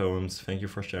into the poems. Thank you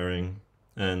for sharing,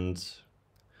 and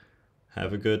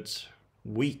have a good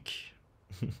week.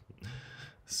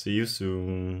 See you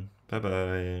soon. Bye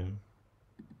bye.